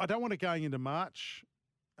 Yeah, I don't want it going into March,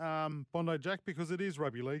 Bondi Jack, because it is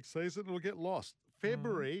rugby league season. It'll get lost.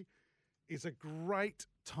 February is a great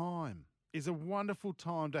time, is a wonderful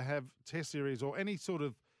time to have Test series or any sort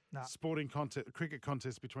of sporting contest, cricket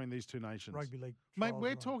contest between these two nations. Rugby league Mate, trials we're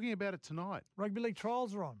are on. talking about it tonight. Rugby league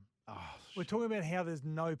trials are on. Oh, we're talking about how there's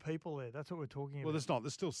no people there. That's what we're talking about. well, there's not.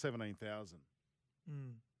 There's still 17,000.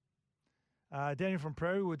 Daniel from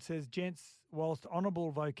Prairie Wood says, gents, whilst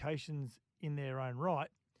honourable vocations in their own right,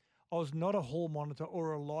 I was not a hall monitor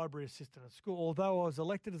or a library assistant at school, although I was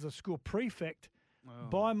elected as a school prefect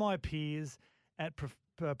by my peers at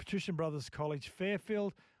Patrician Brothers College,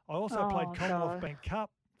 Fairfield. I also played Commonwealth Bank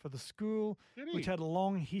Cup for the school, which had a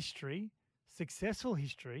long history, successful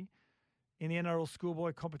history, in the NRL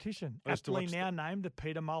schoolboy competition, aptly now named the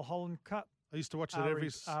Peter Mulholland Cup. I used to watch that every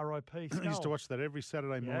R.I.P. I used to watch that every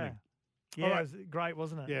Saturday morning. Yeah, All it right. was great,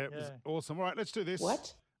 wasn't it? Yeah, it was awesome. All right, let's do this.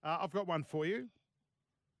 What? I've got one for you.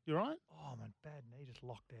 You all right? Oh, my bad knee just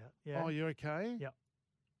locked out. Yeah. Oh, you okay? Yep.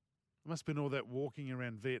 It must have been all that walking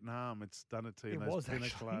around Vietnam. It's done it to you. It those was, pina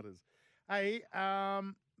actually. coladas. Hey,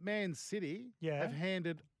 Man City have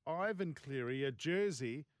handed Ivan Cleary a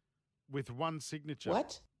jersey with one signature.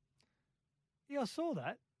 What? Yeah, I saw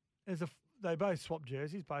that. They both swapped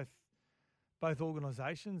jerseys, both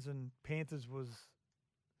organisations, and Panthers was.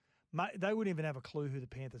 They wouldn't even have a clue who the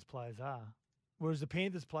Panthers players are, whereas the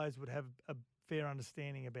Panthers players would have a fair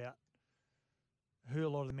understanding about who a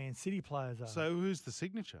lot of the Man City players are. So who's the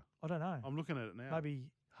signature? I don't know. I'm looking at it now. Maybe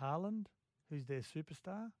Haaland, who's their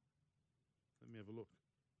superstar. Let me have a look.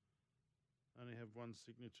 Only have one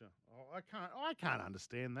signature. Oh, I can't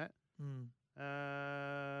understand that.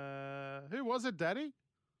 Who was it, Daddy?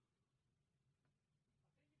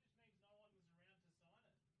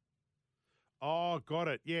 Oh, got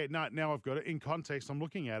it. Yeah, no, now I've got it. In context, I'm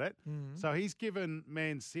looking at it. So he's given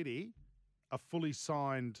Man City a fully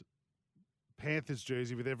signed Panthers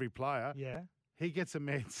jersey with every player. Yeah. He gets a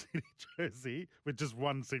Man City jersey with just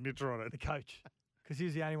one signature on it. The coach. Because he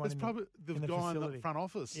was the only one That's in probably the in the guy in facility. the front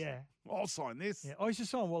office. Yeah. I'll sign this. Yeah. I used to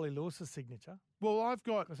sign Wally Lewis's signature. Well, I've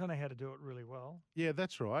got... Because I know how to do it really well. Yeah,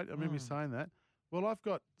 that's right. I remember you saying that. Well, I've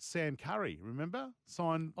got Sam Curry, remember?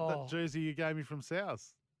 Signed that jersey you gave me from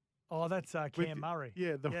South. Oh, that's Cam Murray.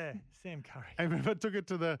 Yeah, Sam Curry. I remember I took it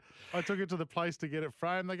to the place to get it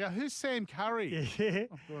framed. They go, "Who's Sam Curry?" Yeah.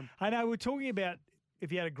 I know. We're talking about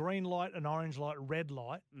if you had a green light, an orange light, red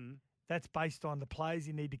light. That's based on the players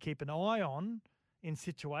you need to keep an eye on in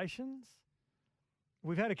situations.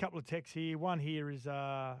 We've had a couple of texts here. One here is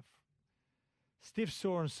Stiff,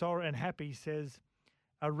 Sore and Sorry and Happy says,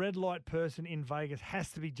 a red light person in Vegas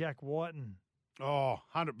has to be Jack Whiten. Oh,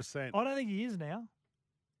 100%. I don't think he is now.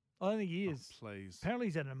 I don't think he is. Oh, please. Apparently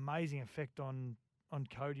he's had an amazing effect on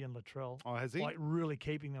Cody and Latrell. Oh, has he? Like really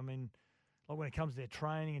keeping them in, like when it comes to their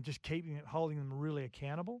training and just holding them really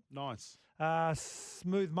accountable. Nice.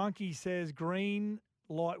 Smooth Monkey says green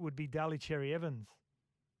light would be Daly Cherry Evans.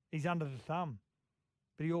 He's under the thumb,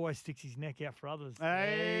 but he always sticks his neck out for others.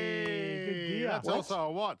 Hey, good gear. That's also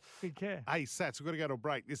a what? Good care. Hey, Sats, we've got to go to a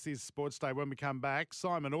break. This is Sports Day. When we come back,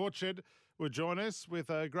 Simon Orchard will join us with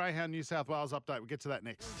a Greyhound New South Wales update. We'll get to that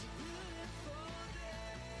next.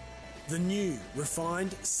 The new,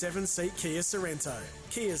 refined 7-seat Kia Sorrento,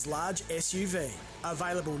 Kia's large SUV.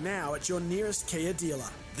 Available now at your nearest Kia dealer.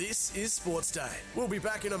 This is Sports Day. We'll be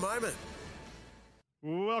back in a moment.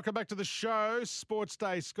 Welcome back to the show. Sports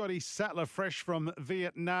Day. Scotty Sattler, fresh from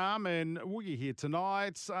Vietnam, and Woogie here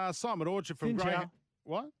tonight. Simon Orchard from Xin Grey. chào.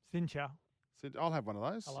 What? Xin chào. I'll have one of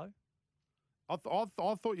those. Hello. I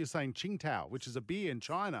thought you were saying Qingdao, which is a beer in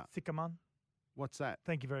China. Sikaman. What's that?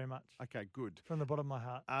 Thank you very much. Okay, good. From the bottom of my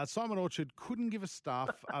heart. Simon Orchard couldn't give a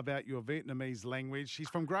stuff about your Vietnamese language. He's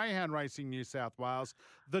from Greyhound Racing, New South Wales.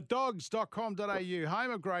 Thedogs.com.au,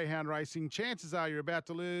 home of Greyhound Racing. Chances are you're about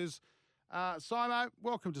to lose. Simo,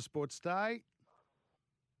 welcome to Sports Day.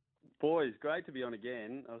 Boys, great to be on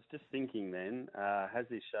again. I was just thinking then, has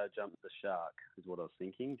this show jumped the shark, is what I was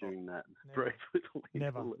thinking during that brief little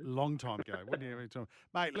interlude. Long time ago. What do you mean?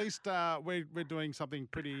 Mate, at least we're doing something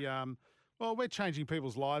pretty, well, we're changing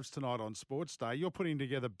people's lives tonight on Sports Day. You're putting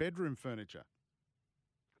together bedroom furniture.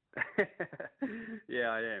 Yeah,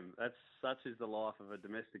 I am. Such is the life of a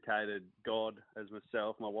domesticated god as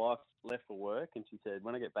myself. My wife left for work and she said,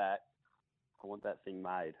 when I get back, I want that thing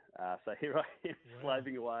made. So here I am,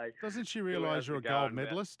 slaving away. Doesn't she realise you're a gold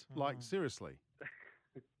medalist? Like, seriously?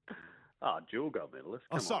 Dual gold medalist.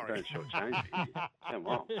 Come sorry. On, don't shortchange me. Come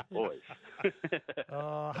on, boys.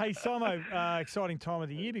 Hey, Simo, exciting time of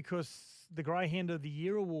the year because the Greyhound of the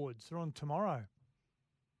Year awards are on tomorrow.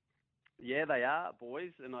 Yeah, they are,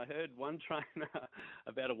 boys. And I heard one trainer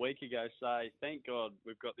about a week ago say, thank God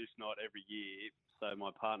we've got this night every year so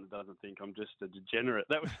my partner doesn't think I'm just a degenerate.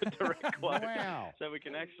 That was a direct quote. Wow. So we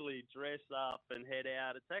can actually dress up and head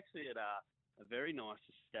out. It's actually at a very nice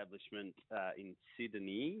establishment in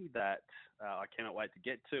Sydney that I cannot wait to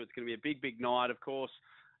get to. It's going to be a big, big night, of course.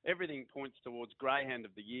 Everything points towards Greyhound of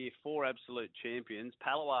the Year, 4 absolute champions,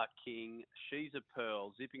 Palawa King, She's a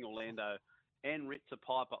Pearl, Zipping Orlando, and Ritza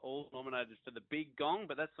Piper, all nominated for the big gong.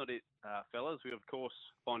 But that's not it, fellas. We, of course,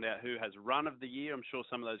 find out who has Run of the Year. I'm sure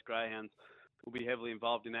some of those greyhounds will be heavily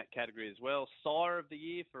involved in that category as well. Sire of the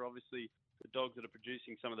Year for, obviously, the dogs that are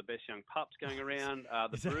producing some of the best young pups going around.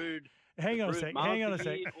 The Brood. Hang on a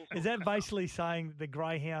sec. Is that basically saying that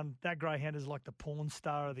greyhound is like the porn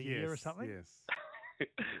star of the year or something? Yes.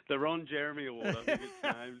 The Ron Jeremy Award, I think it's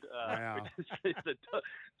named. Wow. Which is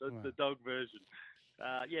the dog version.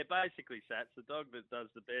 Yeah, basically, Sats, the dog that does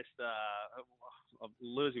the best, I'm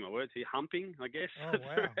losing my words here, humping, I guess. Oh,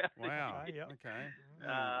 wow. Wow. Okay.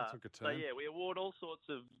 That's a good term. So, yeah, we award all sorts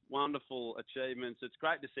of wonderful achievements. It's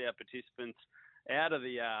great to see our participants out of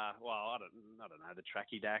the, I don't know, the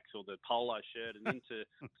tracky dacks or the polo shirt and into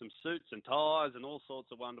some suits and ties and all sorts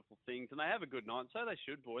of wonderful things. And they have a good night. So they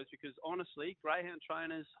should, boys, because honestly, greyhound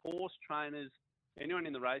trainers, horse trainers, anyone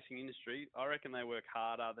in the racing industry, I reckon they work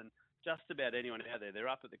harder than just about anyone out there. They're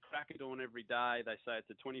up at the crack of dawn every day. They say it's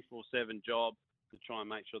a 24/7 job to try and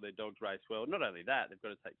make sure their dogs race well. Not only that, they've got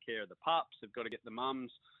to take care of the pups. They've got to get the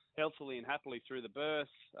mums healthily and happily through the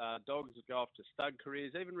birth. Dogs that go off to stud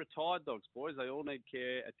careers, even retired dogs, boys, they all need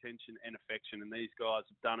care, attention and affection, and these guys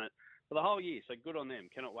have done it for the whole year. So good on them.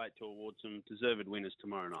 Cannot wait to award some deserved winners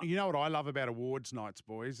tomorrow night. You know what I love about awards nights,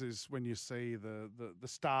 boys, is when you see the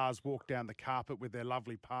stars walk down the carpet with their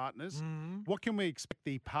lovely partners. Mm-hmm. What can we expect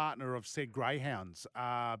the partner of said greyhounds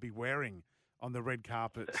be wearing on the red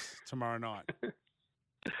carpets tomorrow night?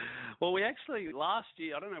 Well, we actually, last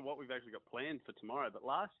year, I don't know what we've actually got planned for tomorrow, but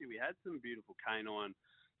last year we had some beautiful canine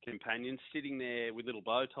companions sitting there with little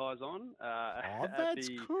bow ties on at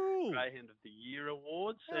the cool. Greyhound of the Year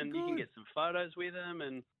Awards, Oh, and you good. can get some photos with them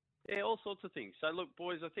and all sorts of things. So, look,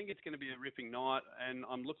 boys, I think it's going to be a ripping night, and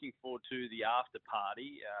I'm looking forward to the after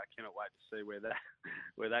party. Cannot wait to see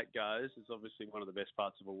where that goes. It's obviously one of the best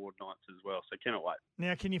parts of award nights as well, so cannot wait.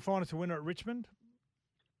 Now, can you find us a winner at Richmond?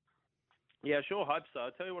 Yeah, I sure hope so.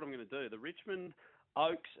 I'll tell you what I'm going to do. The Richmond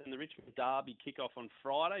Oaks and the Richmond Derby kick off on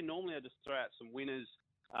Friday. Normally I just throw out some winners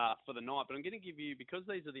for the night, but I'm going to give you, because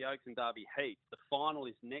these are the Oaks and Derby heats, the final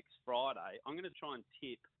is next Friday. I'm going to try and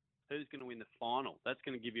tip who's going to win the final. That's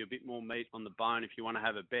going to give you a bit more meat on the bone if you want to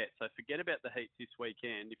have a bet. So forget about the heats this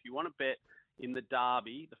weekend. If you want to bet in the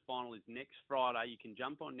Derby, the final is next Friday. You can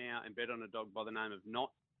jump on now and bet on a dog by the name of Not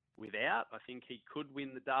Without. I think he could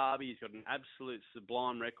win the Derby. He's got an absolute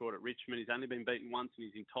sublime record at Richmond. He's only been beaten once in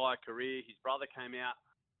his entire career. His brother came out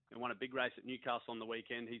and won a big race at Newcastle on the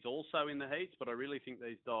weekend. He's also in the heats, but I really think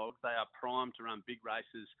these dogs, they are primed to run big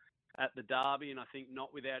races at the Derby, and I think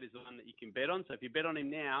Not Without is the one that you can bet on. So if you bet on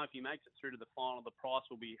him now, if he makes it through to the final, the price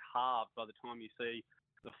will be halved by the time you see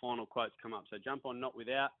the final quotes come up. So jump on Not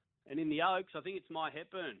Without. And in the Oaks, I think it's My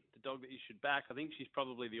Hepburn, the dog that you should back. I think she's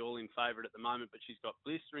probably the all-in favourite at the moment, but she's got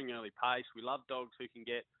blistering early pace. We love dogs who can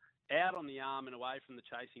get out on the arm and away from the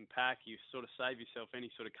chasing pack. You sort of save yourself any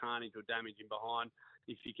sort of carnage or damage in behind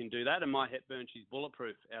if you can do that. And my Hepburn, she's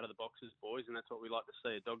bulletproof out of the boxes, boys, and that's what we like to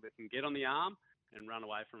see, a dog that can get on the arm and run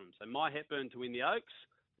away from them. So my Hepburn to win the Oaks,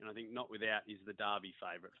 and I think Not Without is the Derby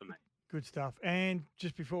favourite for me. Good stuff. And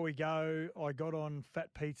just before we go, I got on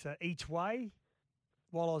Fat Pizza each way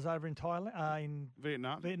while I was over in Thailand, in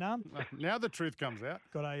Vietnam. Now the truth comes out.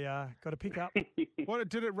 Got a pickup. What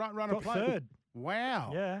did it run a Got play? third.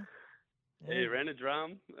 Wow. Yeah. Yeah, ran a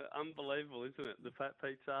drum. Unbelievable, isn't it? The Fat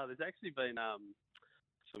Pizza. There's actually been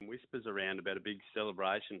some whispers around about a big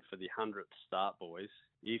celebration for the 100th start, boys,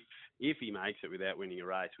 if he makes it without winning a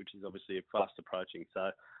race, which is obviously fast approaching. So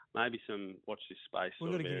maybe some watch this space.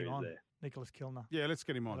 We've got to get him areas on, there. Nicholas Kilner. Yeah, let's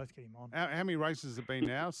get him on. Let's get him on. How many races has it been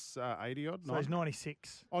now? 80 odd? So he's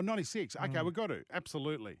 96. Oh, 96. Okay, we've got to.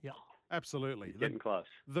 Absolutely. Yeah. Absolutely. Getting close.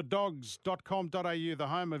 Thedogs.com.au, the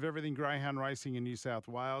home of everything greyhound racing in New South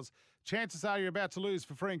Wales. Chances are you're about to lose.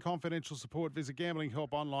 For free and confidential support, visit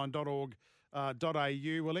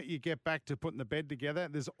gamblinghelponline.org.au. We'll let you get back to putting the bed together.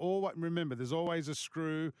 There's always a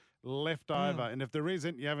screw left over, and if there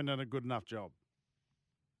isn't, you haven't done a good enough job.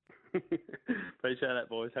 Appreciate that,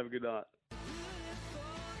 boys. Have a good night.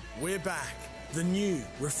 We're back. The new,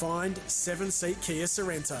 refined 7-seat Kia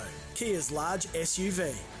Sorrento. Kia's large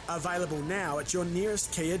SUV. Available now at your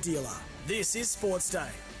nearest Kia dealer. This is Sports Day.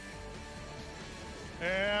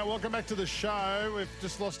 Welcome back to the show. We've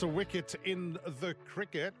just lost a wicket in the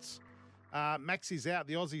cricket. Maxi's out.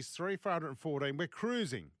 The Aussies 3 for 114. We're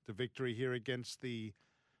cruising to victory here against the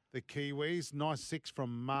Kiwis. Nice 6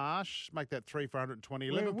 from Marsh. Make that 3 for 120.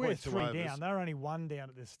 11 We're points to 3 overs. down. They're only 1 down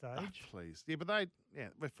at this stage. Oh, please. Yeah, but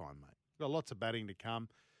we're fine, mate. Got lots of batting to come.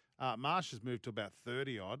 Marsh has moved to about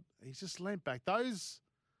 30 odd. He's just leant back. Those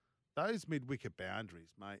mid-wicket boundaries,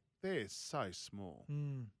 mate, they're so small.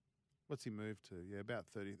 What's he moved to? Yeah, about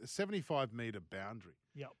 30. A 75-metre boundary.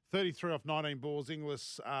 Yep. 33 off 19 balls.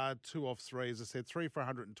 Inglis 2 off 3. As I said, 3 for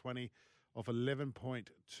 120 off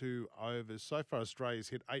 11.2 overs. So far, Australia's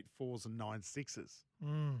hit 8 4s and 9 6s.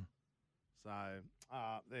 So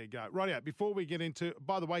there you go. Rightio. Before we get into,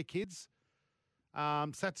 by the way, kids,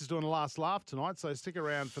 Sats is doing a last laugh tonight, so stick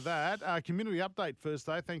around for that. Community update first,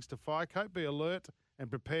 though, thanks to Firecoat. Be alert and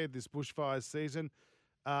prepared this bushfire season.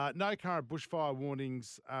 No current bushfire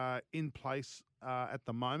warnings in place at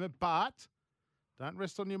the moment, but don't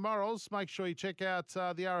rest on your morals. Make sure you check out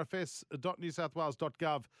the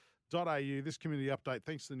rfs.newsouthwales.gov.au. This community update,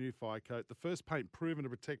 thanks to the new Firecoat, the first paint proven to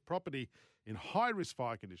protect property in high-risk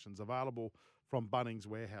fire conditions, available from Bunnings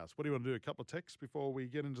Warehouse. What do you want to do? A couple of texts before we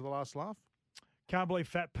get into the last laugh? Can't believe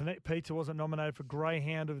Fat Pizza wasn't nominated for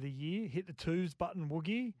Greyhound of the Year. Hit the twos button,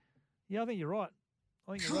 Woogie. Yeah, I think you're right.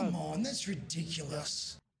 Come on, that's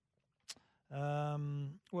ridiculous. What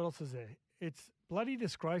else is there? It's bloody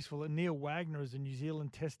disgraceful that Neil Wagner is a New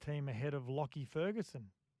Zealand Test team ahead of Lockie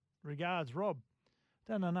Ferguson. Regards, Rob.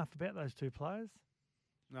 Don't know enough about those two players.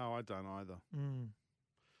 No, I don't either.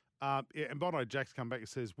 And Bono Jack's come back and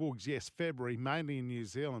says, Woogs, yes, February, mainly in New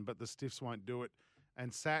Zealand, but the stiffs won't do it.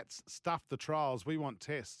 And Sats, stuff the trials. We want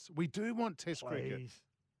tests. We do want test cricket.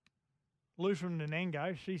 Lou from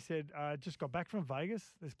Nanango, she said, just got back from Vegas.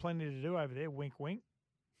 There's plenty to do over there. Wink, wink.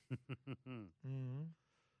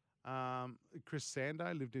 Chris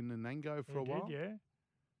Sando lived in Nanango for a while. Yeah.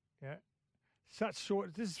 Such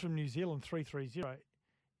short, this is from New Zealand, 330.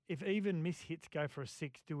 If even miss hits go for a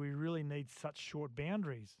 6, do we really need such short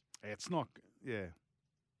boundaries? It's not, yeah.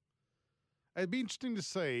 It'd be interesting to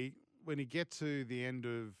see when you get to the end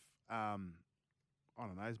of, I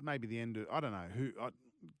don't know, maybe the end of, I don't know,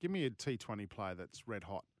 give me a T20 player that's red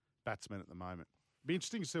hot, batsman at the moment. It'd be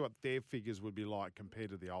interesting to see what their figures would be like compared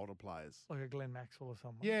to the older players. Like a Glenn Maxwell or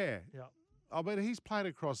someone. Yeah. Yeah. Oh, but he's played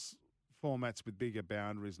across formats with bigger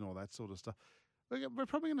boundaries and all that sort of stuff. We're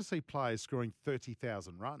probably going to see players scoring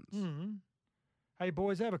 30,000 runs. Hey,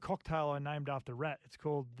 boys, I have a cocktail I named after Rat. It's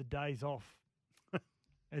called The Days Off.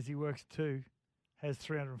 As he works 2, has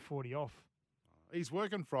 340 off. He's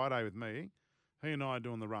working Friday with me. He and I are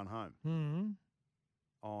doing the run home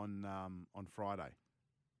on Friday.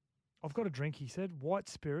 I've got a drink, he said. White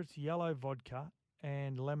spirits, yellow vodka,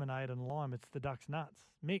 and lemonade and lime. It's the Ducks Nuts.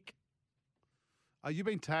 Mick. You've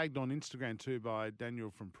been tagged on Instagram too by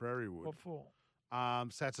Daniel from Prairie Wood. What for?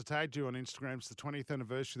 Sats, I tagged you on Instagram. It's the 20th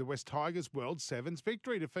anniversary of the West Tigers World Sevens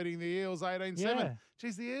victory, defeating the Eels 18-7. Yeah.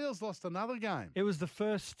 Geez, the Eels lost another game. It was the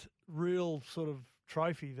first real sort of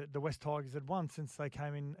trophy that the West Tigers had won since they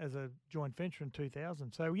came in as a joint venture in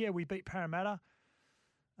 2000. So, yeah, we beat Parramatta.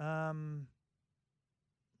 I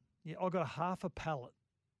got a half a pallet.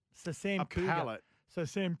 So Sam Cougar. Pallet? So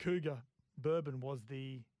Sam Cougar Bourbon was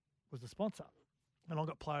the sponsor. and I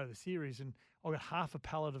got player of the series, and I got half a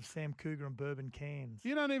pallet of Sam Cougar and bourbon cans.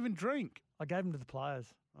 You don't even drink. I gave them to the players.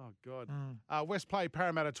 Oh, God. West played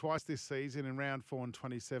Parramatta twice this season in round 4 and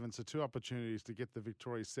 27, so 2 opportunities to get the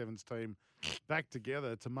Victoria Sevens team back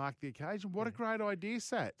together to mark the occasion. What a great idea,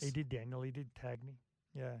 Sats. He did, Daniel. He did tag me.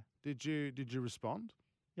 Yeah. Did you respond?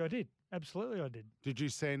 Yeah, I did. Absolutely, I did. Did you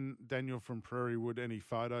send Daniel from Prairie Wood any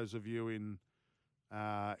photos of you in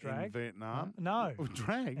Vietnam? No. Oh,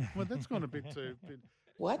 drag? Well, that's gone a bit too...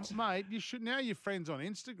 What? Mate, you should now you're friends on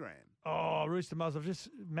Instagram. Oh, Rooster Muzz, I've just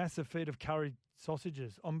massive feed of curried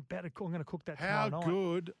sausages. I'm going to cook that How tomorrow night.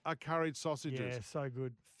 good are curried sausages? Yeah, so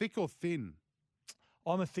good. Thick or thin?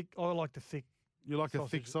 I like the thick. You like sausage. a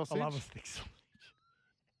thick sausage? I love a thick sausage.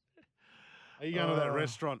 Are you going to that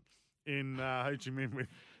restaurant in Ho Chi Minh with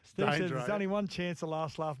Steve Danger, says there's only one chance of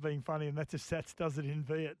last laugh being funny, and that's if Sats does it in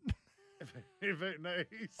Viet.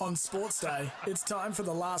 On Sports Day, it's time for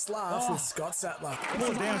the last laugh with Scott Sattler.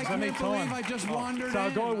 Pull it down because I need time. So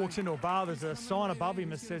a guy walks into a bar, there's a sign above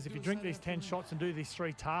him that says, if you drink these 10 shots and do these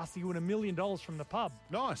 3 tasks, you win $1 million from the pub.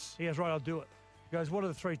 Nice. He goes, right, I'll do it. He goes, what are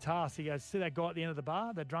the 3 tasks? He goes, see that guy at the end of the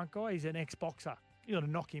bar, that drunk guy? He's an ex-boxer. You got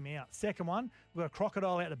to knock him out. Second one, we've got a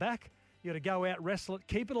crocodile out the back. You got to go out, wrestle it,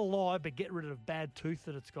 keep it alive, but get rid of the bad tooth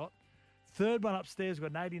that it's got. Third one upstairs,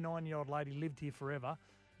 we've got an 89-year-old lady, lived here forever.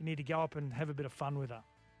 You need to go up and have a bit of fun with her.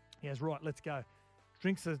 He goes, right, let's go.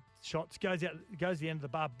 Drinks the shots, goes to the end of the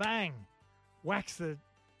bar, bang, whacks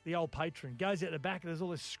the old patron, goes out the back, there's all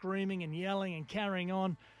this screaming and yelling and carrying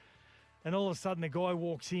on, and all of a sudden the guy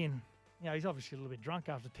walks in. You know, he's obviously a little bit drunk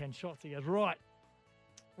after 10 shots. He goes, right,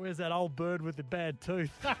 where's that old bird with the bad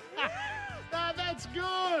tooth? No, that's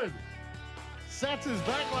good. Sats is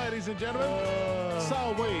back, ladies and gentlemen. So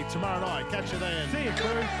are we tomorrow night. Catch you then. See you,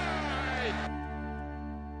 Bruce.